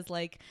even says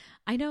like,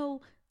 "I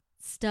know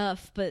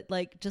stuff, but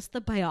like just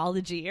the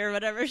biology or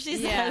whatever she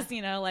says,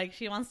 you know, like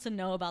she wants to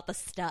know about the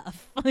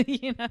stuff,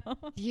 you know."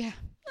 Yeah.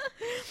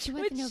 She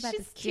wants to know about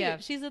this. Yeah.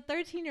 She's a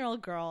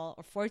 13-year-old girl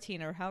or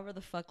 14 or however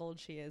the fuck old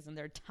she is in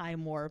their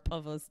time warp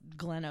of a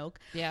Glen Oak.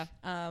 Yeah.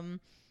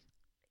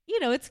 You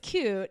know, it's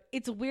cute.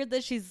 It's weird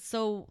that she's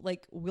so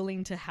like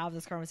willing to have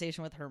this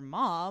conversation with her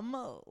mom.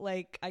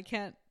 Like, I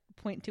can't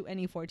point to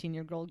any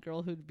 14-year-old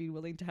girl who'd be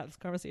willing to have this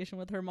conversation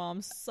with her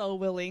mom so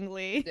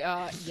willingly.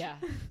 Yeah.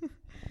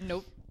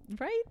 Nope.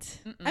 Right?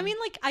 I mean,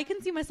 like, I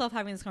can see myself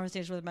having this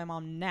conversation with my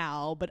mom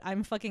now, but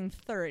I'm fucking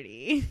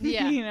 30.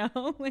 Yeah. You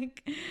know?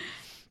 Like,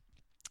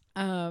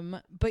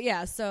 But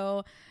yeah,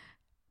 so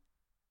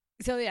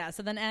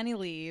then Annie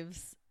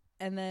leaves,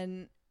 and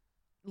then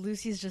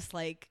Lucy's just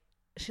like,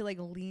 she like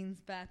leans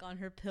back on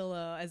her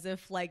pillow as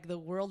if like the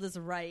world is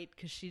right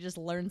because she just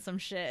learned some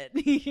shit,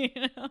 you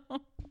know?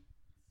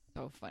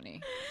 So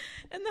funny.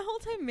 And the whole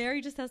time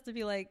Mary just has to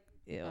be like,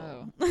 ew.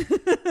 Oh.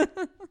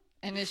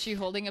 And is she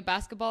holding a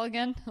basketball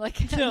again? Like,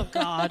 oh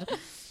God.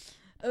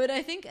 But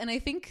I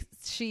think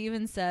she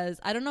even says,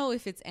 I don't know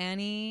if it's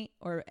Annie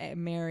or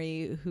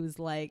Mary who's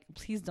like,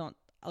 please don't,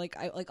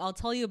 I'll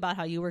tell you about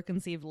how you were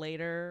conceived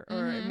later,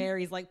 or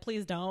Mary's like,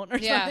 please don't, or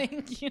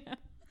something. You know?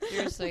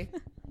 Seriously.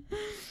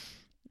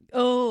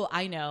 Oh,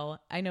 I know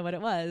what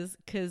it was,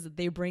 because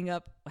they bring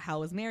up how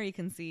was Mary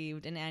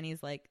conceived, and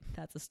Annie's like,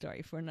 that's a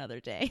story for another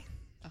day.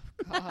 Oh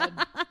God.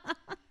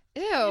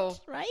 Ew.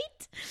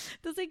 Right?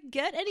 Does it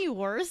get any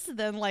worse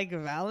than like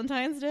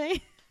Valentine's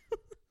Day?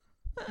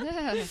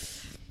 Yeah.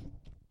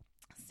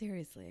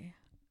 Seriously.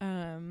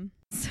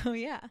 So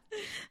yeah,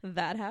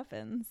 that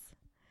happens.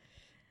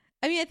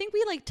 I mean, I think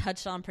we like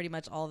touched on pretty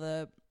much all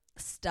the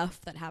stuff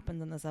that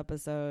happens in this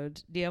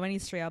episode. Do you have any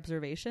stray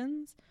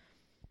observations?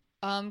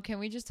 Can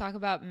we just talk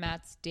about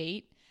Matt's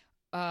date?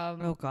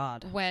 Oh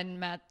God.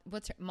 When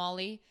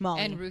Molly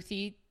and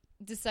Ruthie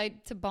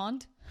decide to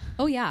bond?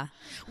 Oh yeah.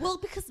 Well,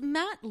 because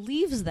Matt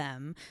leaves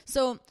them.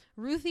 So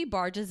Ruthie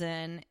barges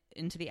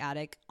into the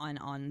attic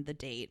on the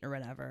date or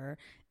whatever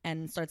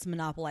and starts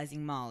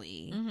monopolizing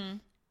Molly. Mm-hmm.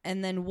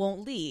 And then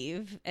won't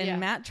leave. And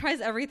Matt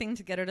tries everything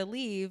to get her to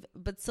leave.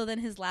 But so then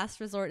his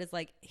last resort is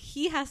like,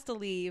 he has to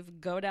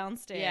leave, go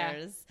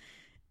downstairs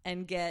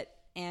and get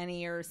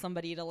Annie or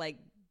somebody to like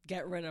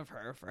get rid of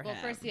her for him. Well,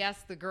 first he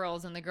asks the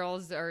girls, and the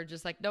girls are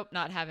just like, nope,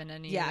 not having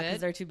any of it. Yeah, because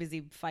they're too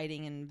busy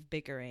fighting and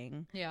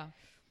bickering. Yeah.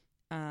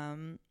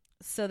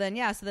 So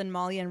then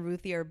Molly and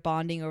Ruthie are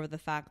bonding over the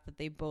fact that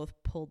they both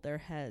pulled the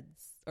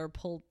heads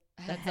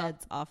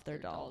off their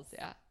dolls.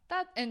 Yeah.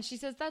 And she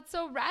says, that's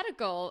so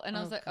radical. And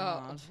I was like,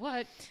 God. Oh,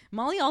 what?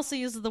 Molly also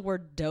uses the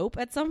word dope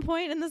at some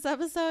point in this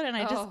episode. And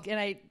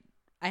I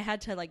had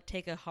to like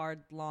take a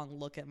hard, long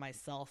look at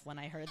myself when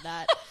I heard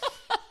that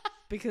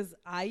because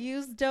I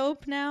use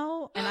dope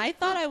now. And I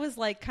thought I was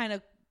like kind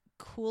of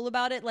cool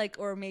about it. Like,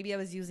 or maybe I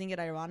was using it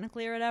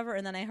ironically or whatever.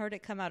 And then I heard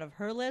it come out of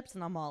her lips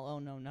and I'm all, oh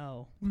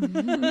no.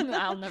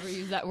 I'll never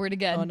use that word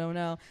again. Oh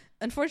no.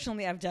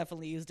 Unfortunately, I've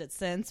definitely used it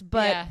since,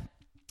 but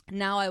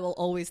now I will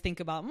always think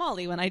about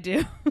Molly when I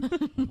do.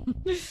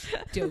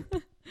 Dope.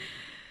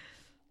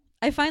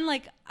 I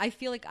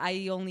feel like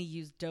I only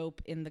use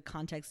dope in the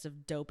context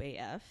of dope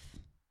AF,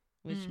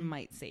 which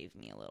might save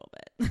me a little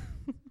bit.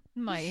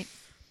 Might.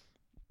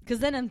 Because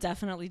then I'm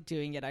definitely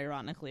doing it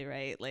ironically,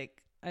 right?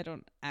 Like, I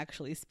don't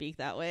actually speak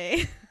that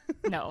way.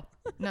 No,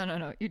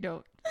 you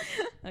don't.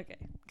 Okay,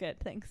 good.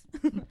 Thanks.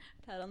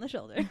 Pat on the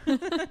shoulder.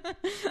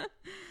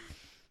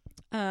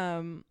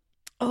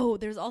 Oh,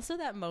 there's also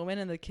that moment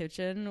in the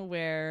kitchen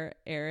where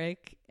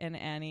Eric and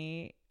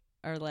Annie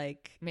are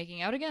like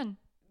making out again.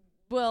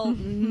 Well,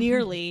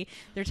 nearly.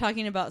 They're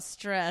talking about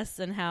stress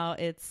and how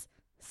it's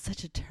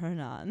such a turn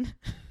on.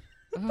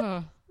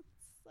 Oh.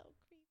 So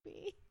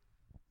creepy.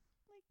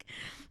 Like,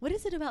 what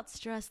is it about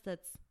stress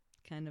that's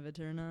kind of a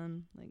turn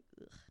on? Like,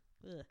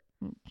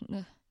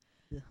 ugh.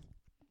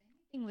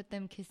 Anything with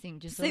them kissing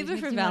just save it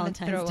for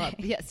Valentine's Day.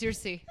 Yeah,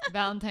 seriously,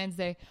 Valentine's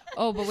Day.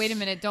 Oh, but wait a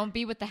minute! Don't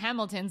be with the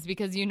Hamiltons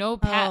because you know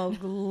Pat. Oh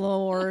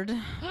Lord,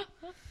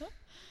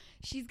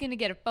 she's gonna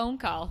get a phone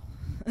call.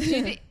 Do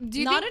you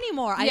not think,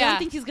 anymore. I don't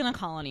think he's gonna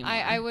call anymore.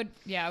 I would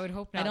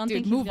hope not. I don't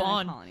think move he's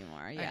on. Gonna call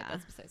anymore. Yeah, right,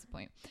 that's besides the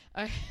point.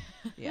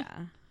 Yeah.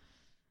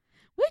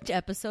 Which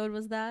episode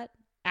was that?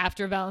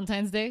 After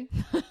Valentine's Day?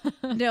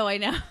 No, I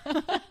know.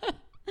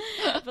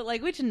 But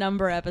like, which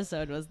number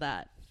episode was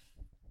that?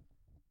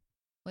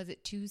 Was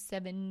it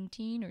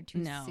 217 or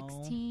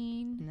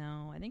 216?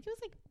 No, I think it was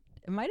like,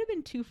 it might have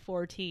been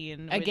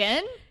 214.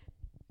 Again?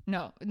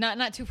 No, not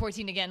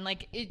 214 again.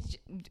 Like, it's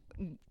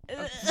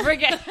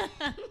forget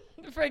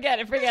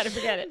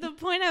it. The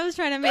point I was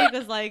trying to make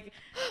was like,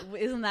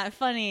 isn't that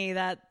funny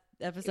that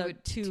episode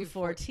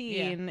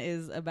 214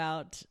 is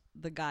about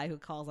the guy who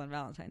calls on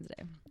Valentine's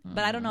Day?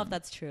 But I don't know if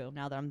that's true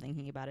now that I'm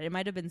thinking about it. It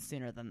might have been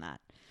sooner than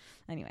that.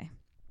 Anyway,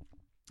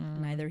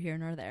 neither here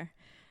nor there.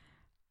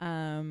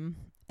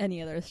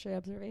 Any other stray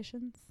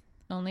observations?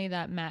 Only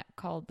that Matt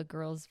called the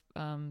girls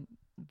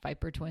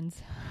Viper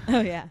twins. Oh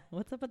yeah,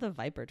 what's up with the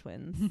Viper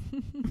twins?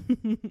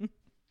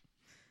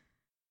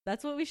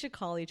 That's what we should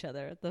call each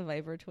other, the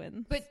Viper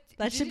twins. But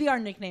that should be our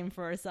nickname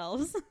for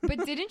ourselves.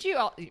 But didn't you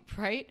all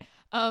right?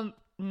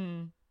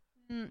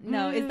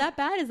 No, is that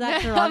bad? Is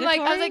that derogatory?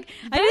 I was like,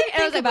 I didn't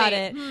think about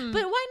it.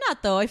 But why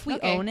not though? If we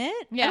own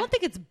it, I don't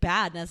think it's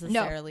bad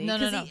necessarily. No.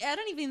 I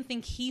don't even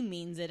think he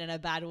means it in a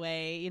bad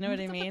way. You know what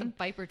I mean? The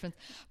Viper twins.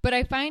 But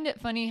I find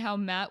it funny how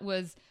Matt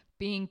was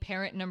being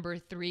parent number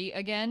 3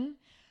 again.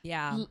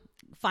 Yeah,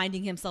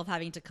 finding himself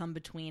having to come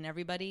between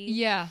everybody.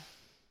 Yeah.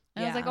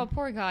 And I was like, oh,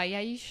 poor guy.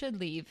 Yeah, you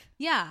should leave.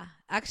 Yeah,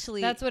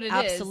 actually. That's what it is.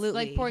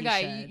 Absolutely. Like, poor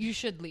guy, you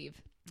should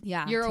leave.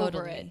 Yeah, you're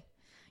over it.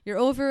 You're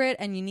over it,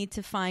 and you need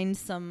to find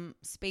some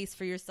space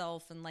for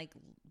yourself and, like,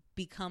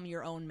 become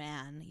your own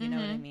man. You know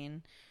what I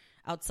mean?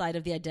 Outside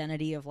of the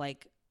identity of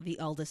like the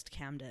eldest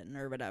Camden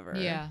or whatever.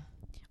 Yeah.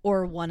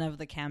 Or one of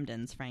the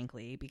Camdens,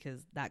 frankly,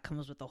 because that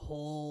comes with a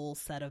whole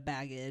set of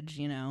baggage,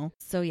 you know?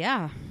 So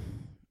yeah.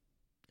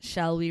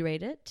 Shall we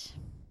rate it?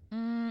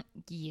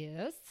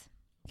 Yes.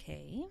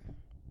 Okay.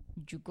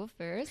 You go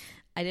first.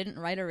 I didn't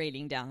write a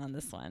rating down on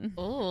this one.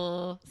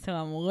 Oh. So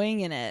I'm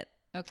winging it.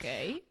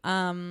 Okay.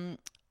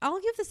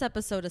 I'll give this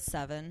episode a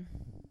 7.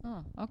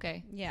 Oh,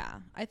 okay. Yeah.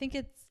 I think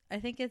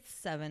it's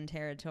 7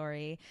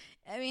 territory.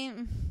 I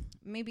mean,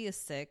 maybe a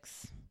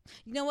 6.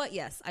 You know what?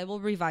 Yes, I will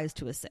revise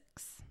to a 6.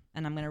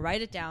 And I'm going to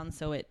write it down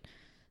so it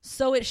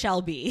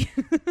shall be.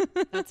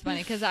 That's funny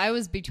because I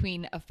was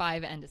between a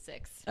 5 and a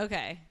 6.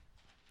 Okay.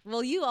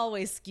 Well, you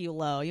always skew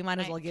low. You might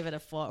as well give it a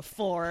 4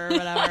 or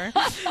whatever.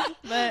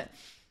 But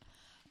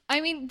I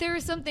mean, there are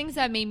some things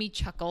that made me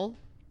chuckle,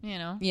 you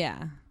know.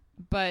 yeah.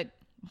 But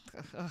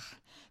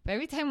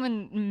every time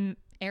when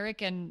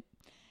Eric and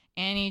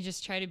Annie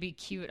just try to be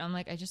cute, I'm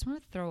like, I just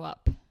want to throw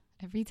up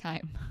every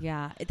time.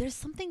 Yeah. There's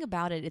something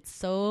about it. It's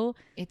so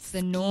It's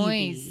the skeevy.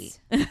 noise.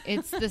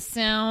 It's the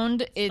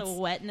sound. It's the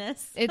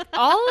wetness. It's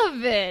all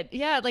of it.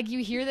 Yeah, like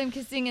you hear them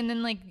kissing and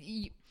then like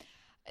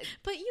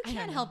But you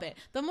can't help it.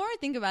 The more I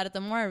think about it,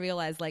 the more I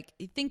realize, like,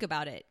 think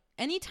about it.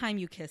 Anytime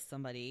you kiss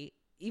somebody,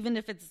 even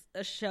if it's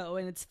a show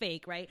and it's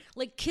fake, right?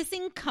 Like,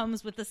 kissing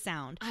comes with a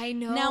sound. I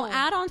know. Now,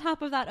 add on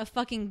top of that a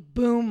fucking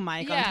boom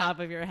mic on Yeah. top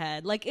of your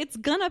head. Like, it's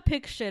gonna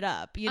pick shit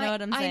up. You know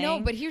what I'm saying? I know,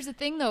 but here's the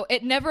thing, though.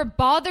 It never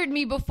bothered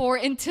me before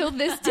until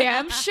this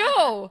damn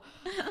show.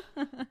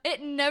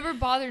 It never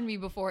bothered me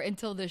before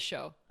until this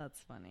show. That's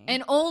funny.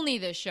 And only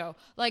this show.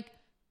 Like,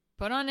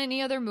 put on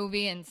any other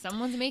movie and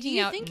someone's making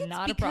you out, think it's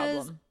not a because-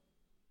 problem.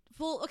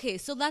 Well, okay,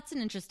 so that's an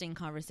interesting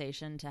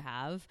conversation to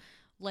have.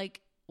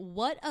 Like,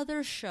 what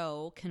other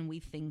show can we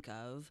think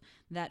of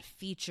that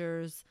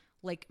features,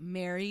 like,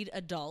 married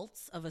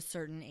adults of a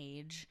certain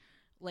age,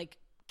 like,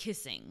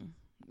 kissing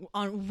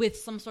on with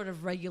some sort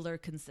of regular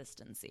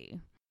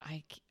consistency?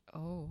 I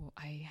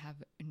have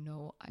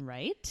no...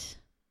 Right?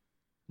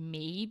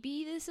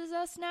 Maybe This Is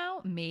Us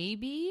now?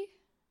 Maybe?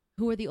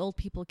 Who are the old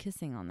people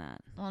kissing on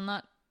that? Well,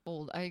 not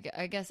old. I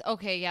guess.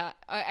 Okay, yeah.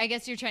 I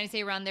guess you're trying to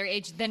say around their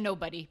age, then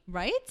nobody.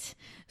 Right?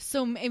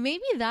 So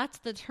maybe that's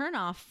the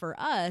turnoff for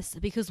us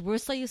because we're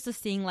so used to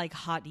seeing like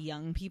hot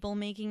young people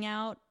making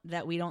out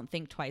that we don't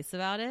think twice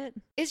about it.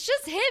 It's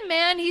just him,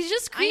 man. He's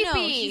just creepy. I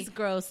know, he's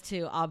gross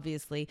too,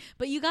 obviously.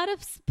 But you gotta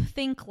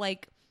think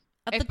like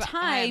at If the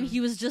time he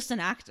was just an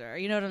actor.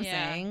 You know what I'm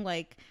Yeah. saying?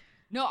 Like,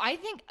 I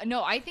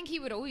think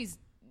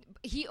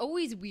he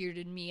always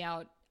weirded me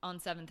out on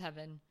Seventh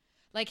Heaven.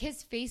 Like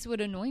his face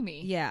would annoy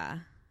me. yeah.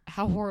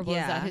 How horrible is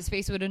Yeah. that? His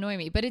face would annoy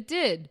me, but it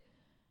did.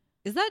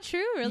 Is that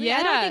true? Really? Yeah.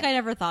 I don't think I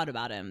ever thought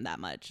about him that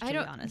much, to I be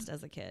don't- honest,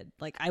 as a kid.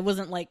 Like, I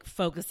wasn't like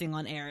focusing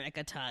on Eric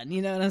a ton.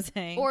 You know what I'm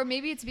saying? Or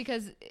maybe it's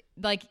because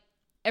like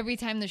every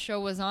time the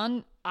show was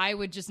on, I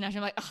would just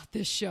naturally like, oh,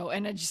 this show,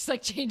 and I just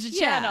like change the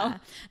channel.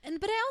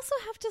 But I also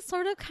have to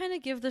sort of kind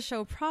of give the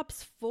show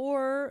props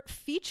for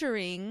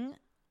featuring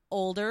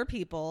older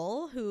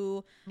people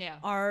who Yeah.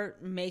 are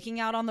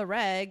making out on the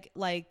reg.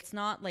 Like, it's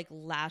not like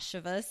last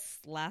of us,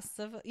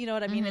 you know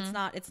what I mean? It's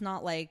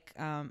not like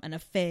an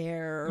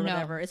affair or No.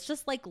 whatever. It's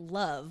just like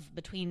love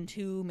between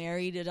two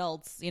married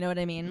adults. You know what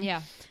I mean?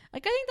 Yeah.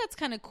 Like, I think that's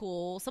kind of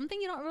cool. Something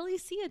you don't really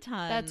see a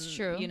ton. That's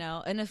true. You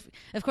know, and if,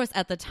 of course,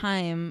 at the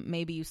time,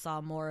 maybe you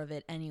saw more of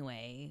it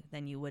anyway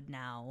than you would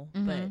now.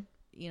 But,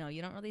 you know,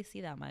 you don't really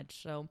see that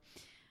much. So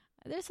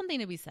there's something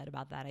to be said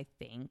about that, I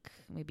think.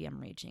 Maybe I'm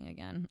reaching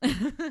again.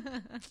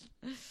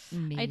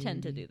 I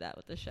tend to do that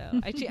with the show.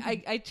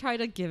 I try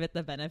to give it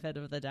the benefit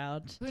of the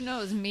doubt. Who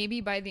knows?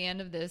 Maybe by the end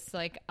of this,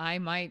 like I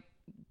might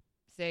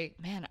say,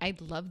 man, I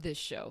love this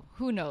show.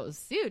 Who knows?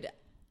 Dude,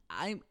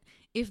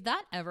 if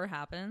that ever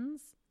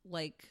happens,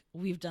 like,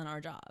 we've done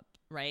our job,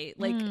 right?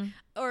 Like,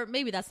 or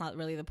maybe that's not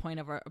really the point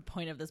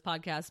of this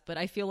podcast, but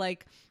I feel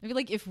like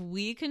if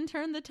we can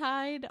turn the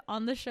tide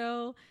on the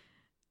show,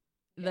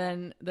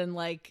 then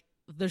like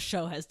the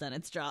show has done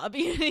its job.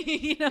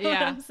 You know what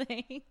I'm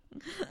saying?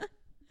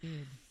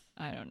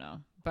 I don't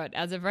know. But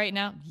as of right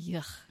now,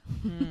 yuck.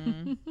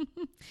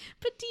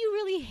 But do you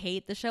really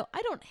hate the show?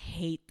 I don't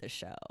hate the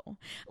show.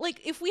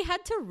 Like, if we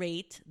had to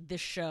rate the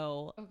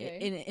show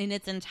in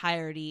its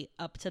entirety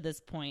up to this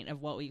point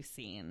of what we've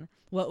seen,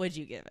 what would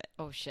you give it?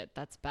 Oh shit,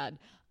 that's bad.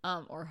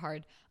 Or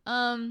hard.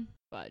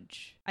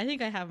 Fudge. I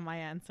think I have my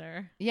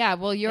answer. Yeah,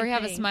 well, you already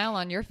have a think. smile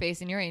on your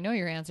face, and you already know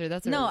your answer.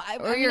 That's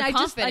I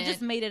confident.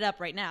 just made it up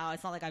right now.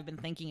 It's not like I've been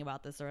thinking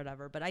about this or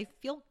whatever, but I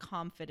feel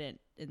confident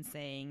in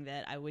saying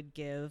that I would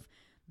give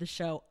the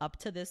show up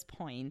to this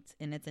point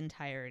in its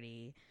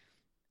entirety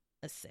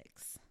a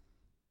 6.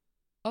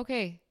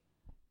 Okay.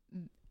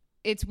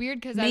 It's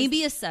weird because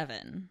Maybe a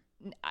 7.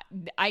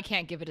 I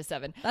can't give it a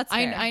 7. That's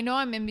fair. I know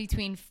I'm in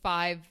between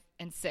 5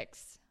 and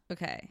 6.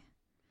 Okay.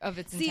 of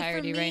its See,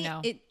 entirety for me, right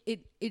now.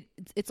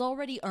 It's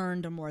already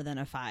earned more than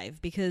a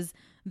 5 because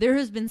there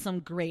has been some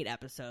great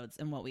episodes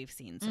in what we've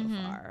seen so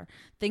far.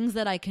 Things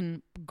that I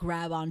can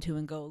grab onto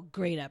and go,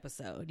 great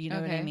episode. You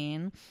know what I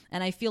mean?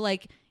 And I feel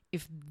like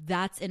if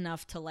that's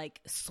enough to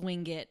like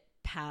swing it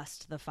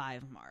past the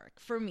 5 mark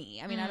for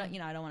me. I mean,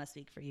 I don't want to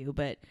speak for you,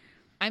 but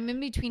I'm in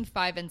between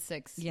 5 and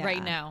 6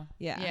 right now.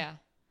 Yeah.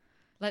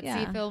 Let's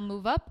see if it'll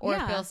move up or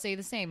if it'll stay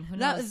the same. Who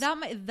knows?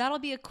 That'll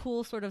be a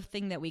cool sort of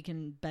thing that we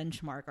can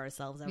benchmark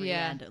ourselves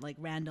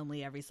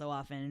randomly every so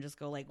often and just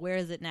go like, where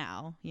is it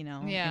now? You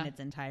know, in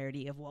its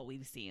entirety of what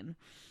we've seen.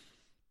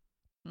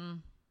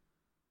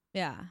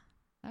 Yeah.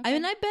 Okay. I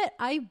mean,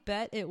 I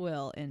bet it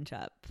will inch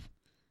up.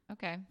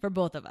 Okay. For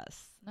both of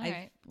us. All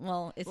right.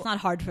 Well, it's not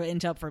hard to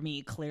inch up for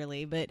me,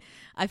 clearly, but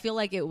I feel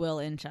like it will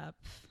inch up.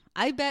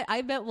 I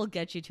bet we'll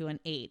get you to an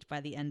 8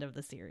 by the end of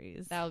the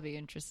series. That'll be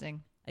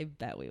interesting. I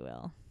bet we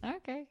will.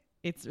 Okay.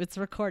 It's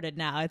recorded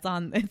now. It's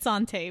on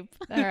tape.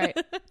 All right.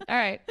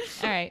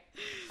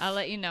 I'll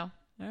let you know.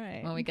 All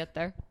right. When we get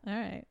there. All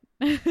right.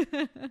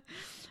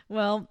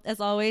 Well, as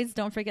always,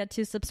 don't forget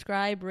to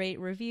subscribe, rate,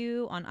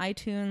 review on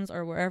iTunes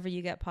or wherever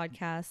you get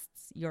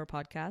your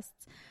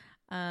podcasts.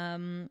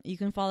 You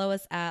can follow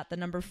us at the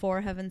number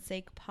 4 Heaven's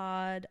Sake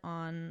Pod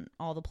on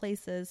all the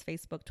places,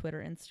 Facebook,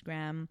 Twitter,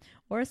 Instagram,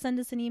 or send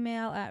us an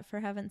email at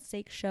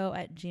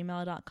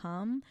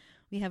forheavensakeshow@gmail.com.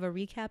 We have a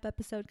recap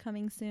episode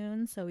coming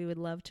soon, so we would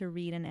love to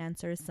read and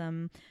answer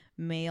some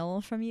mail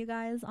from you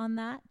guys on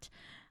that.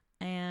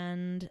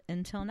 And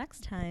until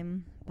next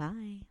time,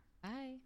 bye.